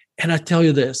 And I tell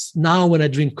you this, now when I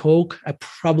drink Coke, I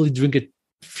probably drink it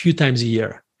a few times a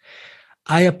year.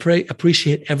 I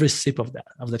appreciate every sip of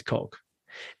that Coke.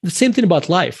 The same thing about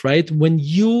life, right? When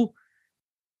you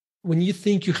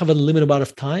think you have a limited amount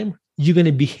of time, you're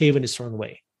going to behave in a certain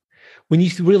way. When you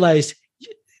realize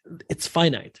it's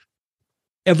finite,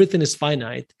 everything is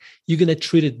finite, you're going to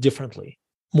treat it differently,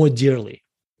 more dearly.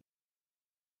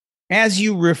 As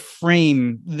you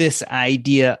reframe this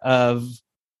idea of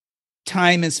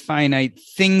time is finite,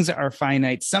 things are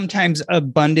finite, sometimes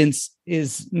abundance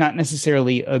is not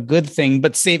necessarily a good thing,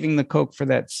 but saving the Coke for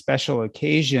that special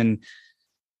occasion,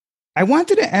 I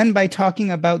wanted to end by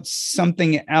talking about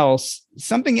something else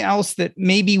that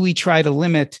maybe we try to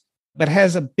limit, but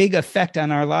has a big effect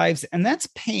on our lives, and that's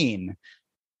pain.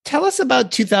 Tell us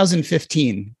about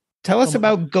 2015. Tell us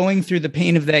about going through the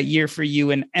pain of that year for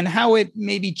you and how it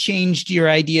maybe changed your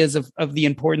ideas of the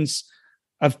importance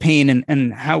of pain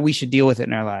and how we should deal with it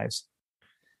in our lives.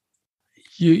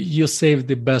 You saved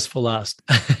the best for last.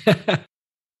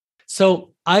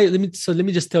 So let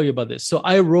me just tell you about this. So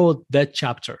I wrote that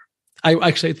chapter.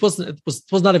 It was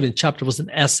not even a chapter, it was an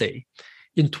essay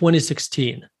in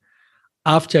 2016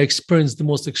 after I experienced the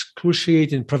most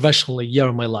excruciating professional year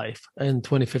of my life in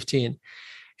 2015.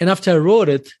 And after I wrote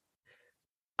it,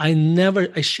 I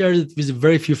shared it with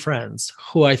very few friends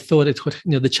who I thought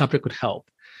the chapter could help.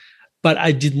 But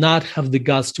I did not have the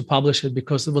guts to publish it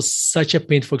because it was such a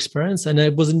painful experience. And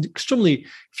it was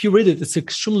if you read it, it's an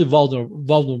extremely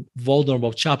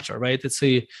vulnerable chapter, right?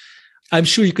 I'm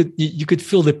sure you could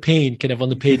feel the pain kind of on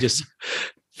the pages.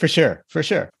 For sure.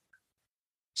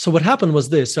 So what happened was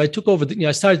this. So I took over,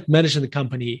 I started managing the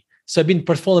company. So I've been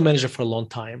portfolio manager for a long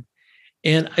time.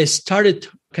 And I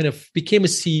became a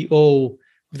CEO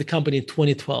of the company in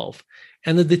 2012.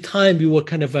 And at the time we were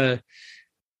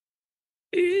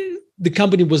the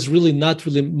company was not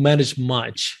really managed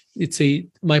much.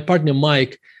 My partner,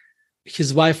 Mike,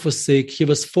 his wife was sick. He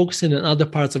was focusing on other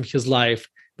parts of his life,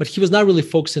 but he was not really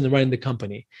focusing on running the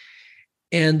company.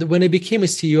 And when I became a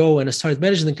CEO and I started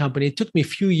managing the company, it took me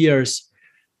a few years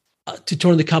to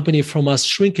turn the company from us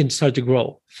shrinking to start to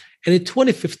grow. And in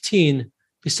 2015,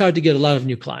 we started to get a lot of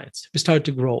new clients. We started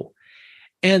to grow.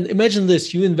 And imagine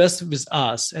this, you invest with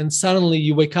us and suddenly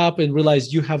you wake up and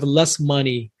realize you have less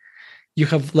money. You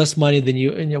have less money than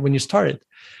when you started.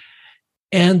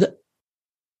 And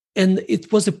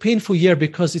it was a painful year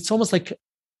because it's almost like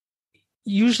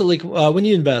usually when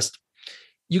you invest,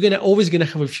 you're always going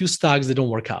to have a few stocks that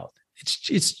don't work out.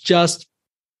 It's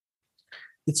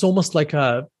almost like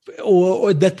or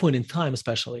at that point in time,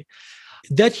 especially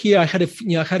that year, I had a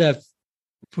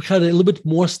little bit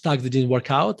more stocks that didn't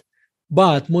work out,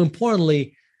 but more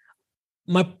importantly,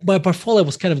 my portfolio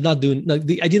was kind of not doing. I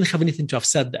didn't have anything to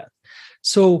offset that.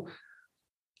 So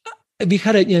we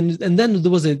had and then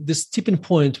there was this tipping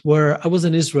point where I was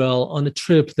in Israel on a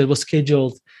trip that was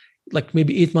scheduled like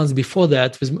maybe 8 months before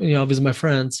that with my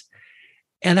friends,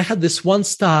 and I had this one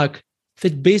stock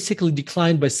that basically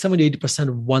declined by 70-80%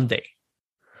 in one day.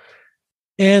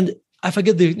 And I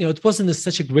forget it wasn't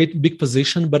such a great big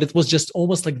position, but it was just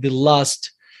almost like the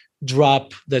last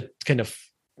drop that kind of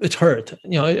it hurt.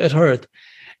 It hurt,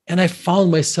 and I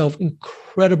found myself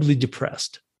incredibly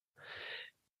depressed.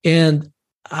 And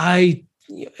I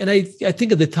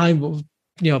think at the time,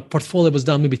 portfolio was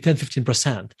down maybe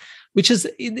 10-15%, which is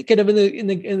kind of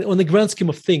on the grand scheme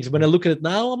of things. When I look at it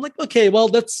now, I'm like, okay, well,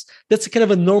 that's kind of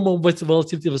a normal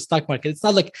volatility of the stock market. It's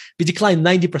not like we declined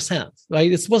 90%,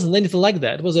 right? It wasn't anything like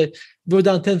that. We were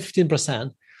down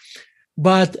 10-15%,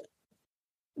 but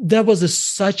that was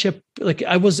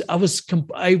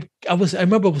I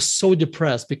remember I was so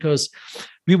depressed because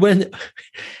we were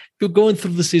going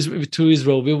through to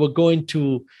Israel. We went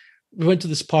to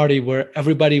this party where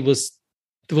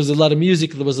there was a lot of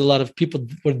music. There was a lot of people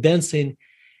were dancing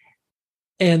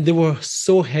and they were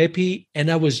so happy.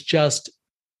 And I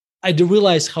didn't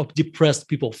realize how depressed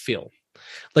people feel.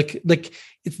 Like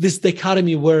it's this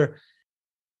dichotomy where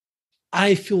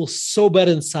I feel so bad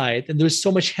inside and there's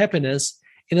so much happiness.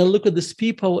 And I look at these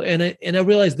people and I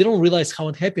realize they don't realize how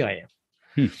unhappy I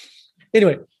am.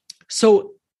 Anyway,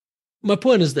 so my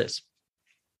point is this.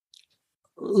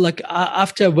 Like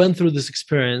after I went through this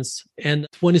experience and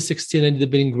 2016 ended up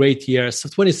being a great year. So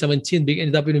 2017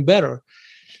 ended up being better.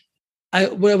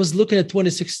 When I was looking at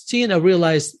 2016, I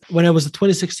realized when I was at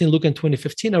 2016 looking at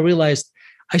 2015, I realized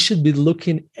I should be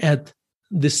looking at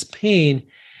this pain,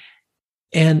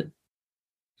 and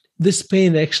this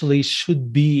pain actually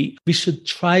should be, we should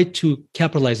try to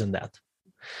capitalize on that.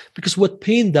 Because what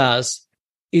pain does,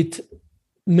 it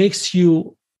makes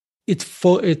you, it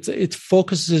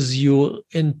focuses you,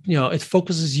 and it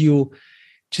focuses you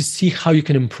to see how you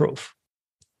can improve.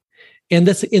 And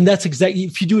that's exactly,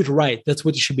 if you do it right, that's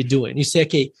what you should be doing. You say,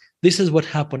 okay, this is what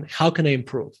happened. How can I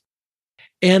improve?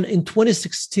 And in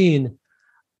 2016,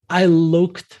 I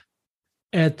looked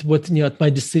at at my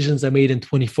decisions I made in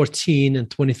 2014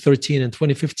 and 2013 and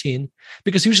 2015,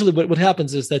 because usually what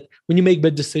happens is that when you make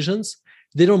bad decisions,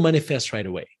 they don't manifest right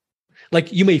away.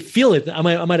 Like you may feel it. I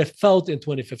might have felt in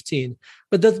 2015,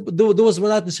 but those were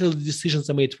not necessarily the decisions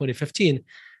I made in 2015.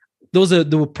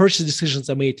 They were purchase decisions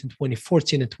I made in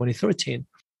 2014 and 2013.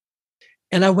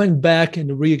 And I went back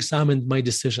and re-examined my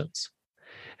decisions.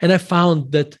 And I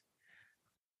found that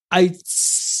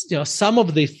some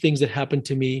of the things that happened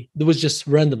to me, there was just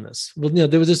randomness. Well,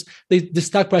 there was just, the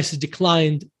stock prices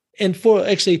declined. And for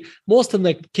actually, most of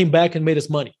them came back and made us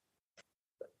money.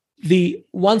 The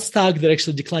one stock that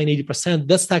actually declined 80%,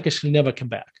 that stock actually never came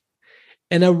back.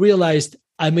 And I realized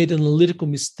I made an analytical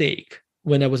mistake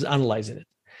when I was analyzing it.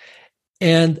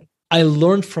 And I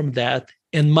learned from that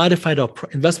and modified our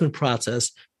investment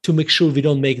process to make sure we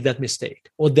don't make that mistake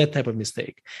or that type of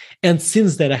mistake. And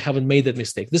since then, I haven't made that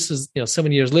mistake. This is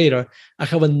 7 years later, I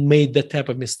haven't made that type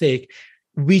of mistake,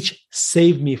 which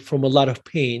saved me from a lot of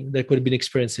pain that could have been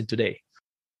experiencing today.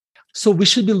 So we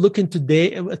should be looking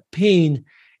today at pain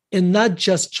and not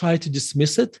just try to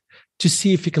dismiss it, to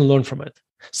see if you can learn from it.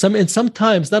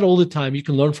 Sometimes, not all the time, you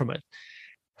can learn from it.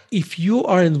 If you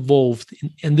are involved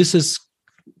and this is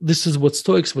what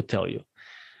Stoics would tell you,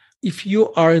 if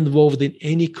you are involved in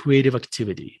any creative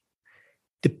activity,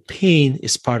 the pain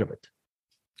is part of it.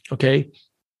 Okay?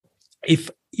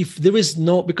 If there is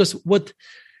no, because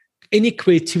any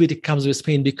creativity comes with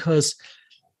pain, because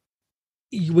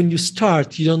when you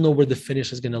start, you don't know where the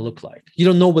finish is going to look like. You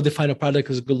don't know what the final product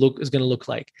is going to look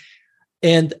like.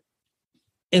 And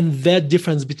that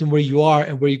difference between where you are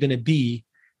and where you're going to be,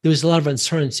 there is a lot of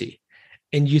uncertainty.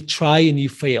 And you try and you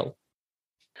fail.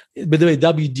 By the way,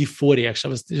 WD-40, actually,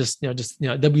 I was just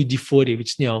WD-40,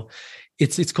 which,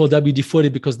 it's called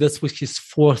WD-40 because that's with his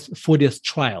 40th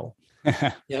trial.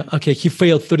 Yeah. Okay. He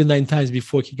failed 39 times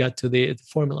before he got to the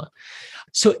formula.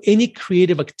 So any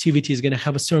creative activity is going to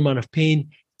have a certain amount of pain,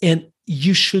 and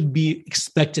you should be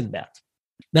expecting that.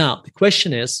 Now, the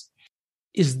question is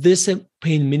this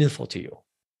pain meaningful to you?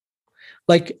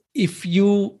 Like it's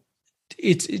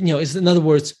in other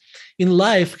words, in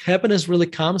life, happiness really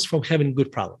comes from having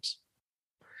good problems.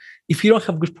 If you don't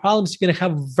have good problems, you're going to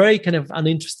have a very kind of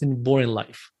uninteresting, boring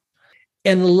life.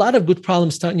 And a lot of good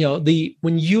problems start,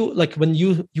 when you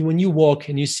walk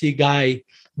and you see a guy,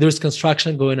 there's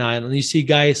construction going on, and you see a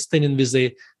guy standing with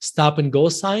a stop and go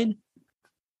sign.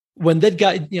 When that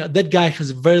guy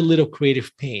has very little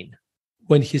creative pain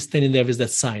when he's standing there with that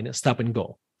sign, stop and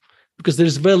go, because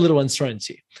there's very little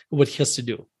uncertainty of what he has to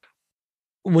do.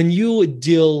 When you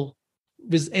deal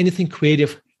with anything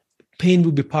creative, pain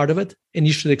will be part of it, and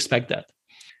you should expect that.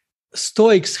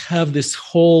 Stoics have this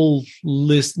whole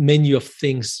menu of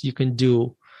things you can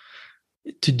do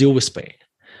to deal with pain.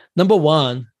 Number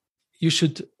one, you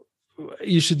should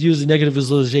use the negative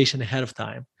visualization ahead of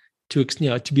time to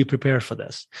be prepared for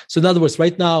this. So in other words,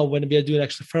 right now, when we are doing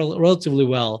actually relatively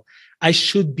well, I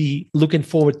should be looking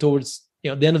forward towards the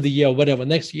end of the year or whatever,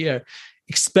 next year,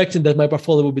 expecting that my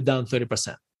portfolio will be down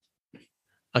 30%.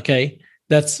 Okay,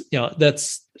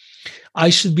 I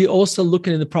should be also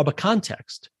looking in the proper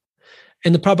context.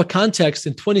 In the proper context,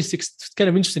 in 26, it's kind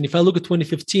of interesting. If I look at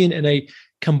 2015 and I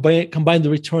combine the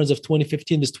returns of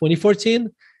 2015 with 2014,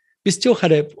 we still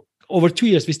had over 2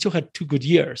 years, we still had 2 good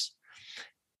years.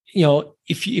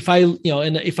 If I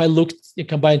looked and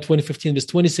combined 2015 with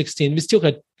 2016, we still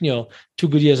had 2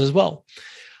 good years as well.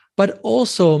 But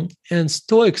also in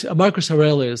Stoics, Marcus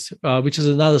Aurelius, which is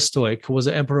another Stoic who was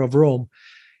the emperor of Rome,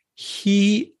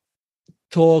 he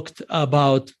talked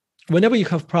about whenever you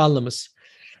have problems,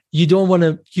 you don't want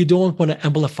to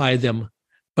amplify them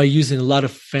by using a lot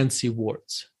of fancy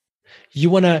words. You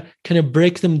want to kind of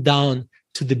break them down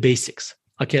to the basics.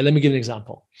 Okay, let me give you an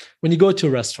example. When you go to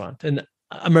a restaurant, and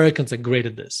Americans are great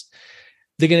at this,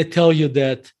 they're going to tell you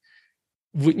that,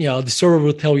 the server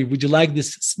will tell you, would you like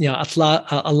this,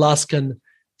 Alaskan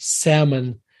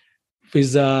salmon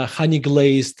with honey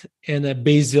glazed and a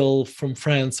basil from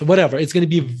France or whatever. It's going to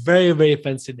be a very, very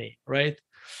fancy name, right?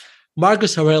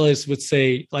 Marcus Aurelius would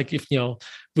say, like,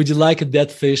 would you like a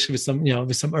dead fish with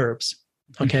some herbs?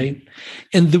 Okay. Mm-hmm.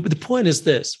 And the point is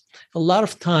this: a lot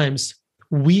of times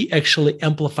we actually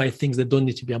amplify things that don't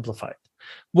need to be amplified.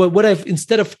 What I've,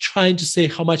 instead of trying to say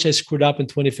how much I screwed up in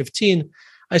 2015,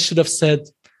 I should have said,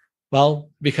 well,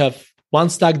 we have one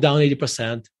stock down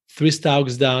 80%, 3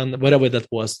 stocks down, whatever that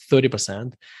was,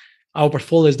 30%. Our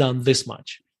portfolio is down this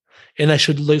much. And I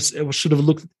should have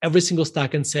looked at every single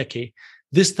stock and say, okay,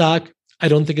 this stock, I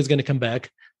don't think it's going to come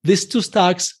back. These 2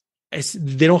 stocks,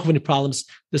 they don't have any problems.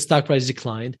 The stock price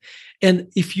declined. And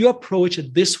if you approach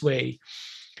it this way,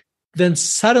 then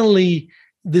suddenly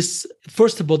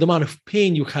first of all, the amount of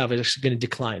pain you have is actually going to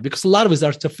decline, because a lot of it is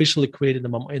artificially created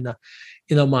in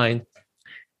our mind.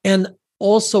 And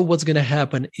also what's going to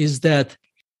happen is that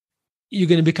you're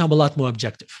going to become a lot more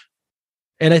objective.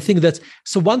 And I think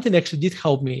so one thing actually did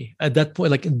help me at that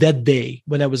point, like that day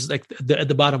when I was like at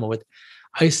the bottom of it,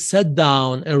 I sat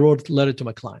down and wrote a letter to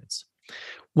my clients.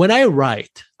 When I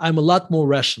write, I'm a lot more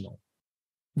rational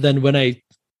than when I'm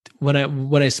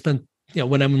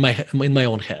in my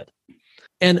own head.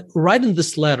 And writing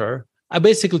this letter, I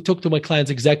basically talked to my clients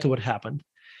exactly what happened.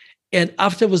 And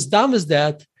after I was done with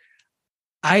that,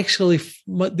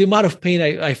 the amount of pain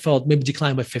I felt maybe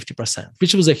declined by 50%,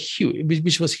 which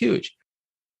was huge.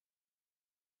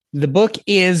 The book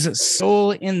is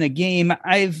Soul in the Game.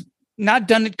 I've not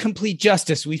done it complete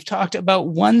justice. We've talked about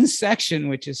one section,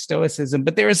 which is Stoicism,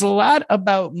 but there is a lot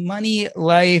about money,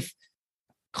 life,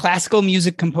 classical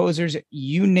music composers,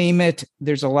 you name it.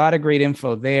 There's a lot of great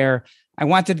info there. I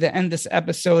wanted to end this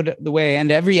episode the way I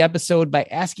end every episode by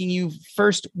asking you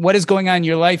first, what is going on in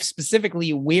your life?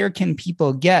 Specifically, where can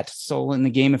people get Soul in the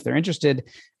Game if they're interested?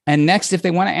 And next, if they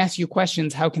want to ask you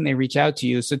questions, how can they reach out to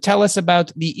you? So tell us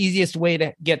about the easiest way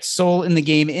to get Soul in the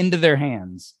Game into their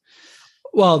hands.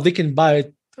 Well, they can buy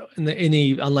it in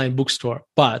any online bookstore.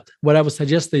 But what I would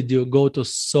suggest they do, go to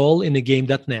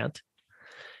soulinthegame.net.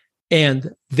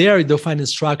 And there they'll find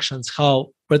instructions where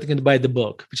they can buy the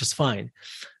book, which is fine.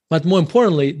 But more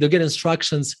importantly, they'll get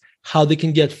instructions how they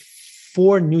can get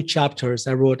 4 new chapters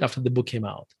I wrote after the book came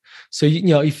out. So,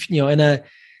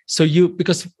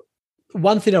 because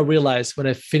one thing I realized when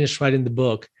I finished writing the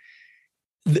book,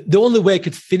 the only way I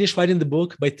could finish writing the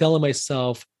book by telling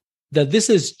myself that this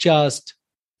is just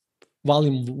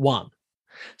volume 1.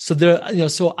 So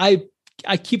so I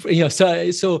keep,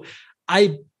 so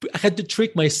I had to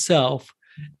trick myself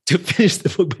to finish the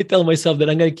book by telling myself that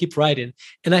I'm going to keep writing.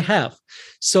 And I have.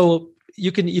 So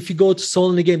you can, if you go to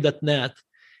soulinthegame.net,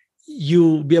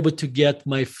 you'll be able to get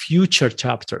my future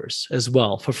chapters as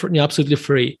well for absolutely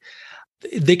free.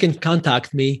 They can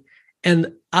contact me.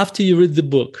 And after you read the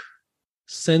book,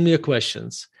 send me your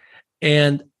questions.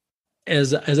 And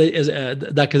as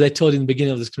I told you in the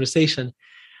beginning of this conversation,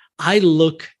 I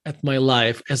look at my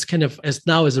life as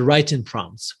writing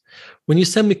prompts. When you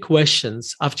send me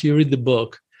questions after you read the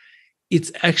book,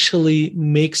 it actually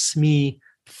makes me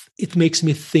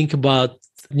think about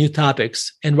new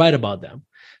topics and write about them.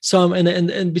 So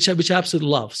which I absolutely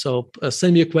love. So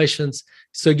send me your questions.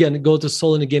 So again, go to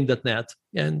soulinthegame.net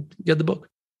and get the book.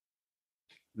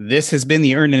 This has been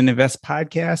the Earn and Invest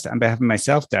podcast. On behalf of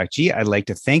myself, Doc G, I'd like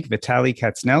to thank Vitaliy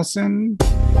Katsenelson.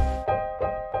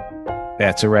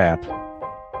 That's a wrap.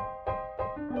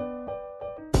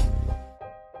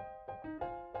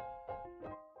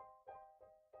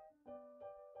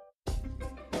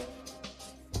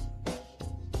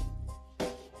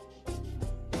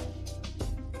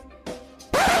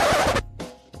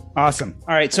 Awesome.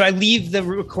 All right. So I leave the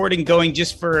recording going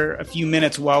just for a few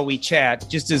minutes while we chat,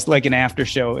 just as like an after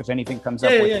show, if anything comes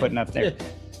up worth putting up there. Yeah.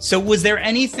 So was there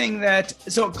anything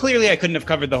so clearly I couldn't have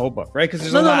covered the whole book, right? Because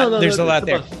there's a lot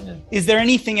there. Yeah. Is there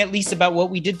anything at least about what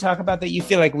we did talk about that you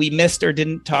feel like we missed or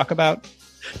didn't talk about?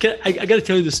 I got to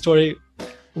tell you the story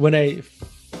when I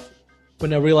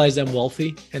realized I'm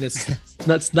wealthy, and it's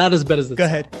not as bad as it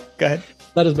sounds. Go ahead.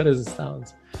 Not as bad as it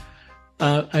sounds.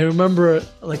 I remember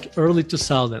like early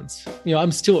 2000s,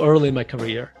 I'm still early in my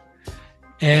career.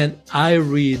 And I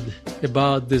read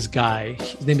about this guy.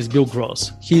 His name is Bill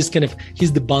Gross. He's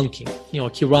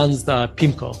debunking. He runs the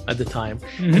PIMCO at the time.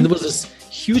 Mm-hmm. And there was this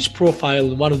huge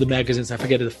profile in one of the magazines. I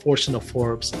forget it, Fortune or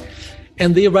Forbes.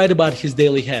 And they write about his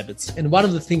daily habits. And one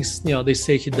of the things, they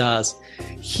say he does,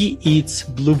 he eats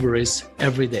blueberries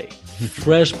every day,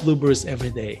 fresh blueberries every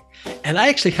day. And I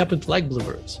actually happen to like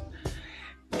blueberries.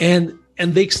 And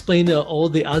they explain all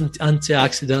the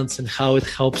antioxidants and how it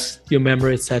helps your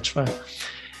memory, etc.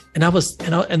 And at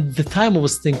the time I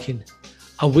was thinking,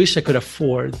 I wish I could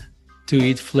afford to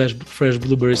eat fresh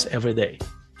blueberries every day.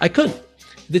 I couldn't.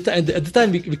 At the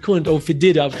time we couldn't, or if we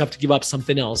did, I would have to give up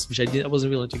something else, which I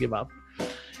wasn't willing to give up.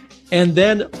 And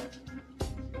then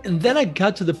I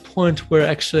got to the point where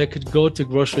actually I could go to a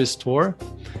grocery store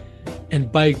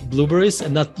and buy blueberries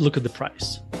and not look at the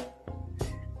price.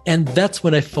 And that's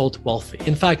when I felt wealthy.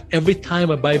 In fact, every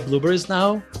time I buy blueberries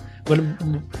now, when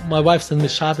my wife sends me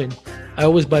shopping, I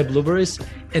always buy blueberries,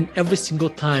 and every single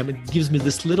time it gives me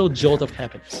this little jolt of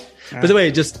happiness. By the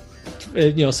way, just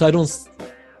so I don't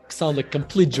sound like a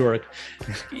complete jerk,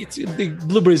 the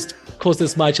blueberries cost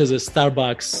as much as a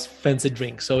Starbucks fancy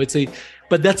drink. So to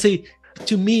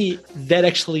me, that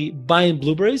actually buying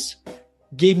blueberries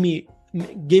gave me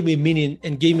meaning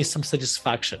and gave me some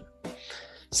satisfaction.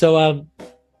 So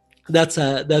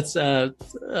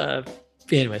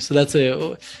anyway. So that's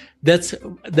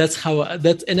how I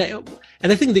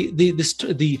think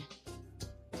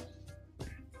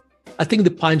I think the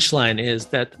punchline is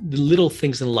that the little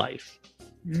things in life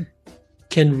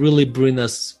can really bring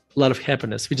us a lot of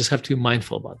happiness. We just have to be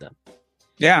mindful about them.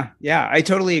 Yeah, I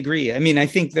totally agree. I mean, I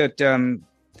think that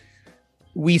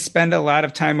we spend a lot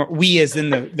of time, we as in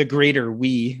the greater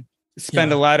we,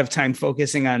 spend a lot of time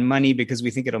focusing on money because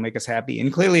we think it'll make us happy.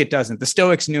 And clearly it doesn't. The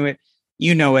Stoics knew it.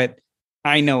 You know it.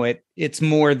 I know it. It's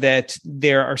more that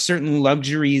there are certain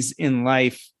luxuries in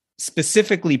life,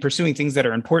 specifically pursuing things that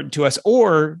are important to us,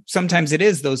 or sometimes it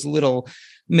is those little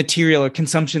material or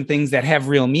consumption things that have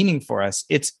real meaning for us.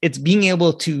 It's being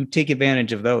able to take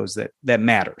advantage of those that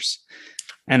matters.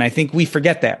 And I think we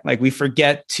forget that. Like we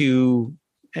forget to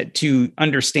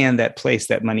understand that place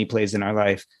that money plays in our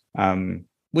life,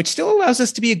 which still allows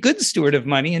us to be a good steward of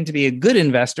money and to be a good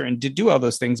investor and to do all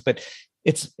those things. But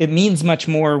it means much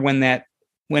more when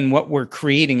what we're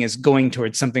creating is going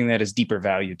towards something that is deeper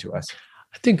value to us.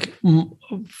 I think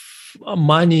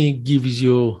money gives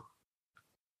you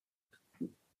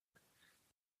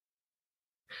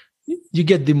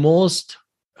get the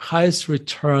highest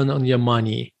return on your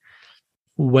money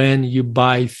when you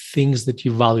buy things that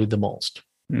you value the most.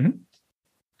 Mm-hmm.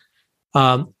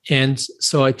 And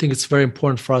so I think it's very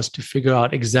important for us to figure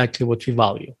out exactly what we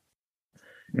value.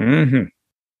 Mm-hmm.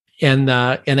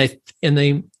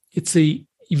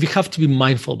 We have to be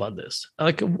mindful about this.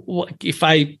 Like if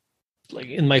I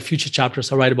in my future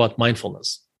chapters, I write about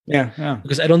mindfulness. Yeah.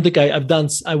 Because I don't think I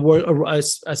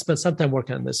spent some time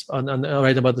working on this, on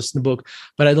writing about this in the book,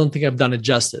 but I don't think I've done it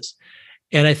justice.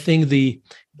 And I think a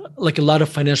lot of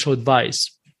financial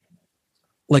advice,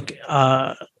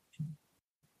 I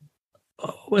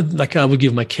would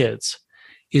give my kids,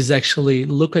 is actually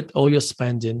look at all your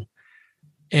spending,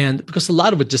 and because a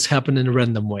lot of it just happened in a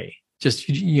random way. Just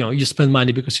you spend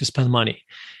money because you spend money,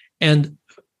 and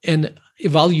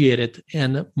evaluate it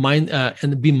and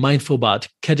be mindful about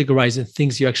categorizing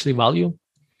things you actually value.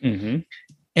 Mm-hmm.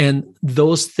 And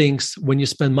those things, when you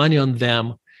spend money on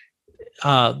them,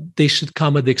 they should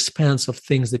come at the expense of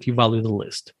things that you value the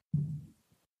least.